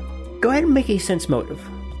 Go ahead and make a sense motive.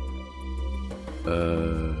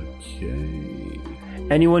 Okay.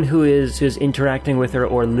 Anyone who is interacting with her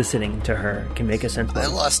or listening to her can make a sense motive.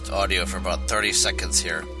 I lost audio for about 30 seconds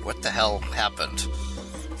here. What the hell happened?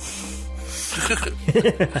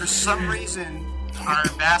 For some reason, our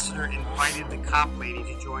ambassador invited the cop lady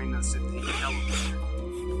to join us in the elevator.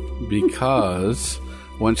 Because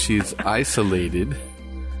once she's isolated,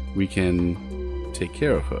 we can take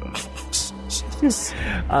care of her.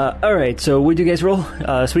 All right, so what do you guys roll?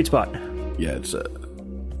 Sweet spot. Yeah, it's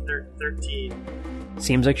 13.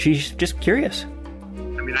 Seems like she's just curious. I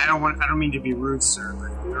mean, I don't mean to be rude, sir,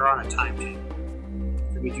 but we're on a timetable.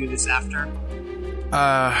 Can we do this after?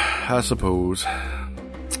 I suppose.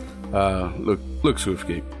 Look,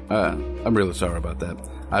 Swiftgate. I'm really sorry about that.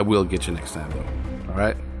 I will get you next time, though. All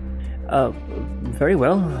right? Very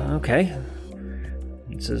well. Okay.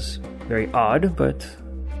 This is very odd, but...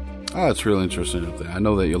 Oh, it's real interesting up there. I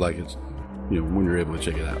know that you'll like it, when you're able to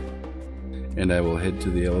check it out. And I will head to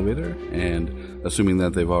the elevator, and assuming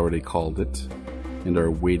that they've already called it and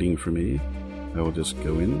are waiting for me, I will just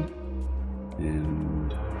go in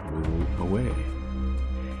and roll away.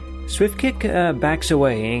 Swiftkick backs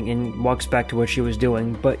away and walks back to what she was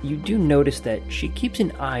doing, but you do notice that she keeps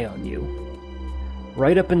an eye on you.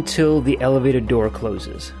 Right up until the elevator door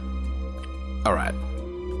closes. All right.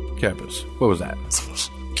 Carapace, what was that?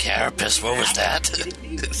 Carapace, what was that?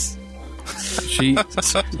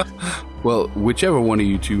 Well, whichever one of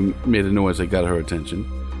you two made a noise that got her attention,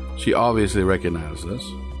 she obviously recognized us.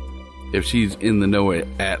 If she's in the know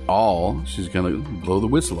at all, she's going to blow the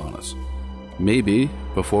whistle on us. Maybe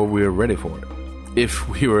before we were ready for it. If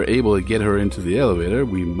we were able to get her into the elevator,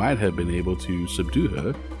 we might have been able to subdue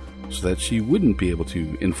her so that she wouldn't be able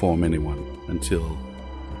to inform anyone until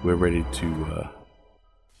we're ready to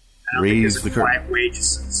raise the curtain. I don't think there's a quiet way to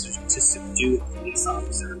subdue a police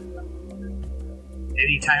officer.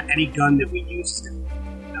 Any gun that we use is going to be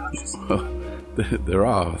obnoxious. There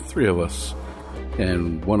are 3 of us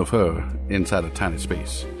and one of her inside a tiny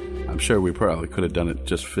space. I'm sure we probably could have done it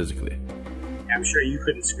just physically. I'm sure you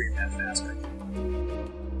couldn't scream that fast.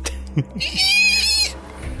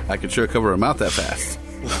 I could sure cover her mouth that fast.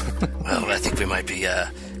 Well, I think we might be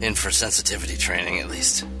in for sensitivity training, at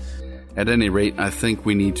least. At any rate, I think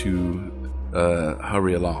we need to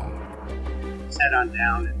hurry along. Let's head on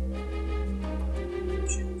down and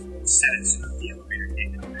set it so that the elevator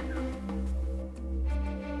can't come back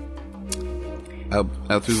up.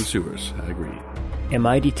 Out through the sewers, I agree. Am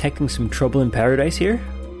I detecting some trouble in paradise here?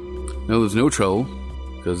 No, there's no trouble,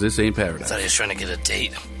 because this ain't paradise. I thought he was trying to get a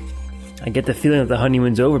date. I get the feeling that the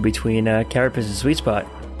honeymoon's over between Carapace and Sweet Spot.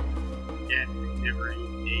 Yeah, we never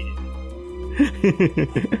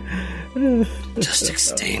dated. Just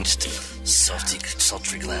exchanged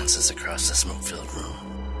sultry glances across the smoke-filled room.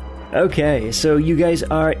 Okay, so you guys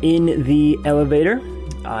are in the elevator.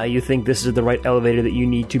 You think this is the right elevator that you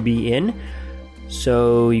need to be in.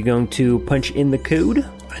 So you're going to punch in the code?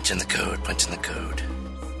 Punch in the code.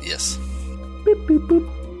 Yes. Boop, boop, boop.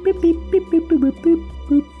 Beep, beep, beep, beep, boop, boop, boop,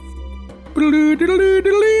 boop.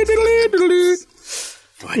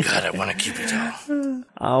 Oh my god, I want to keep it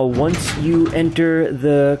all. Once you enter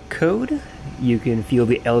the code, you can feel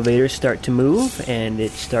the elevator start to move, and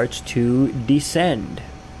it starts to descend.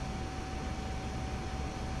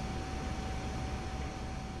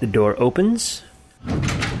 The door opens.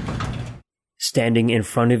 Standing in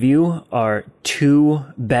front of you are 2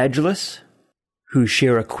 badgeless who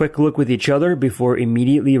share a quick look with each other before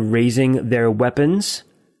immediately raising their weapons.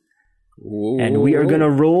 Whoa. And we are going to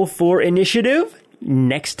roll for initiative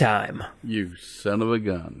next time. You son of a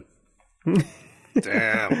gun.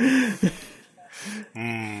 Damn.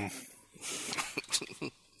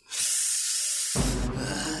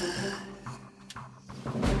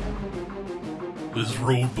 This is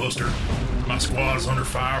Roadbuster. My squad is under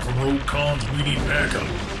fire from road cons and we need backup.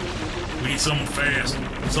 We need someone fast.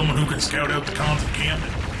 Someone who can scout out the cons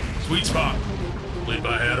encampment. Sweet Spot. Led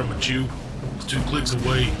by Adam and Chew. It's 2 clicks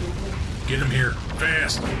away. Get him here.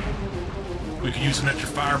 Fast. We could use some extra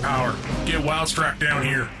firepower. Get Wildstrike down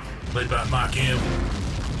here, played by Mike M.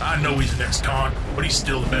 I know he's an ex-con, but he's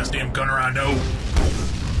still the best damn gunner I know.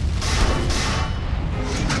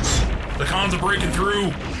 The cons are breaking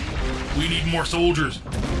through. We need more soldiers.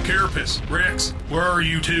 Carapace, Rex, where are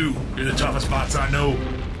you two? You're the toughest bots I know,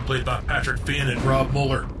 played by Patrick Finn and Rob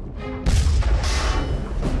Muller.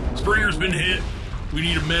 Springer's been hit. We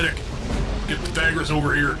need a medic. Get Pythagoras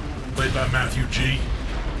over here, played by Matthew G.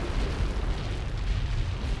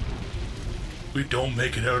 If we don't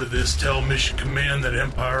make it out of this, tell Mission Command that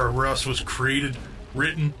Empire of Rust was created,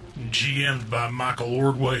 written, and GM'd by Michael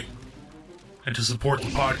Ordway. And to support the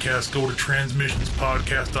podcast, go to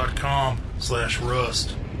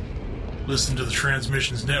transmissionspodcast.com/rust. Listen to the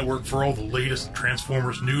Transmissions Network for all the latest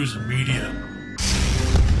Transformers news and media.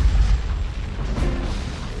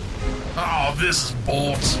 Oh, this is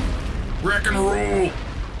bolts. Wreck and roll.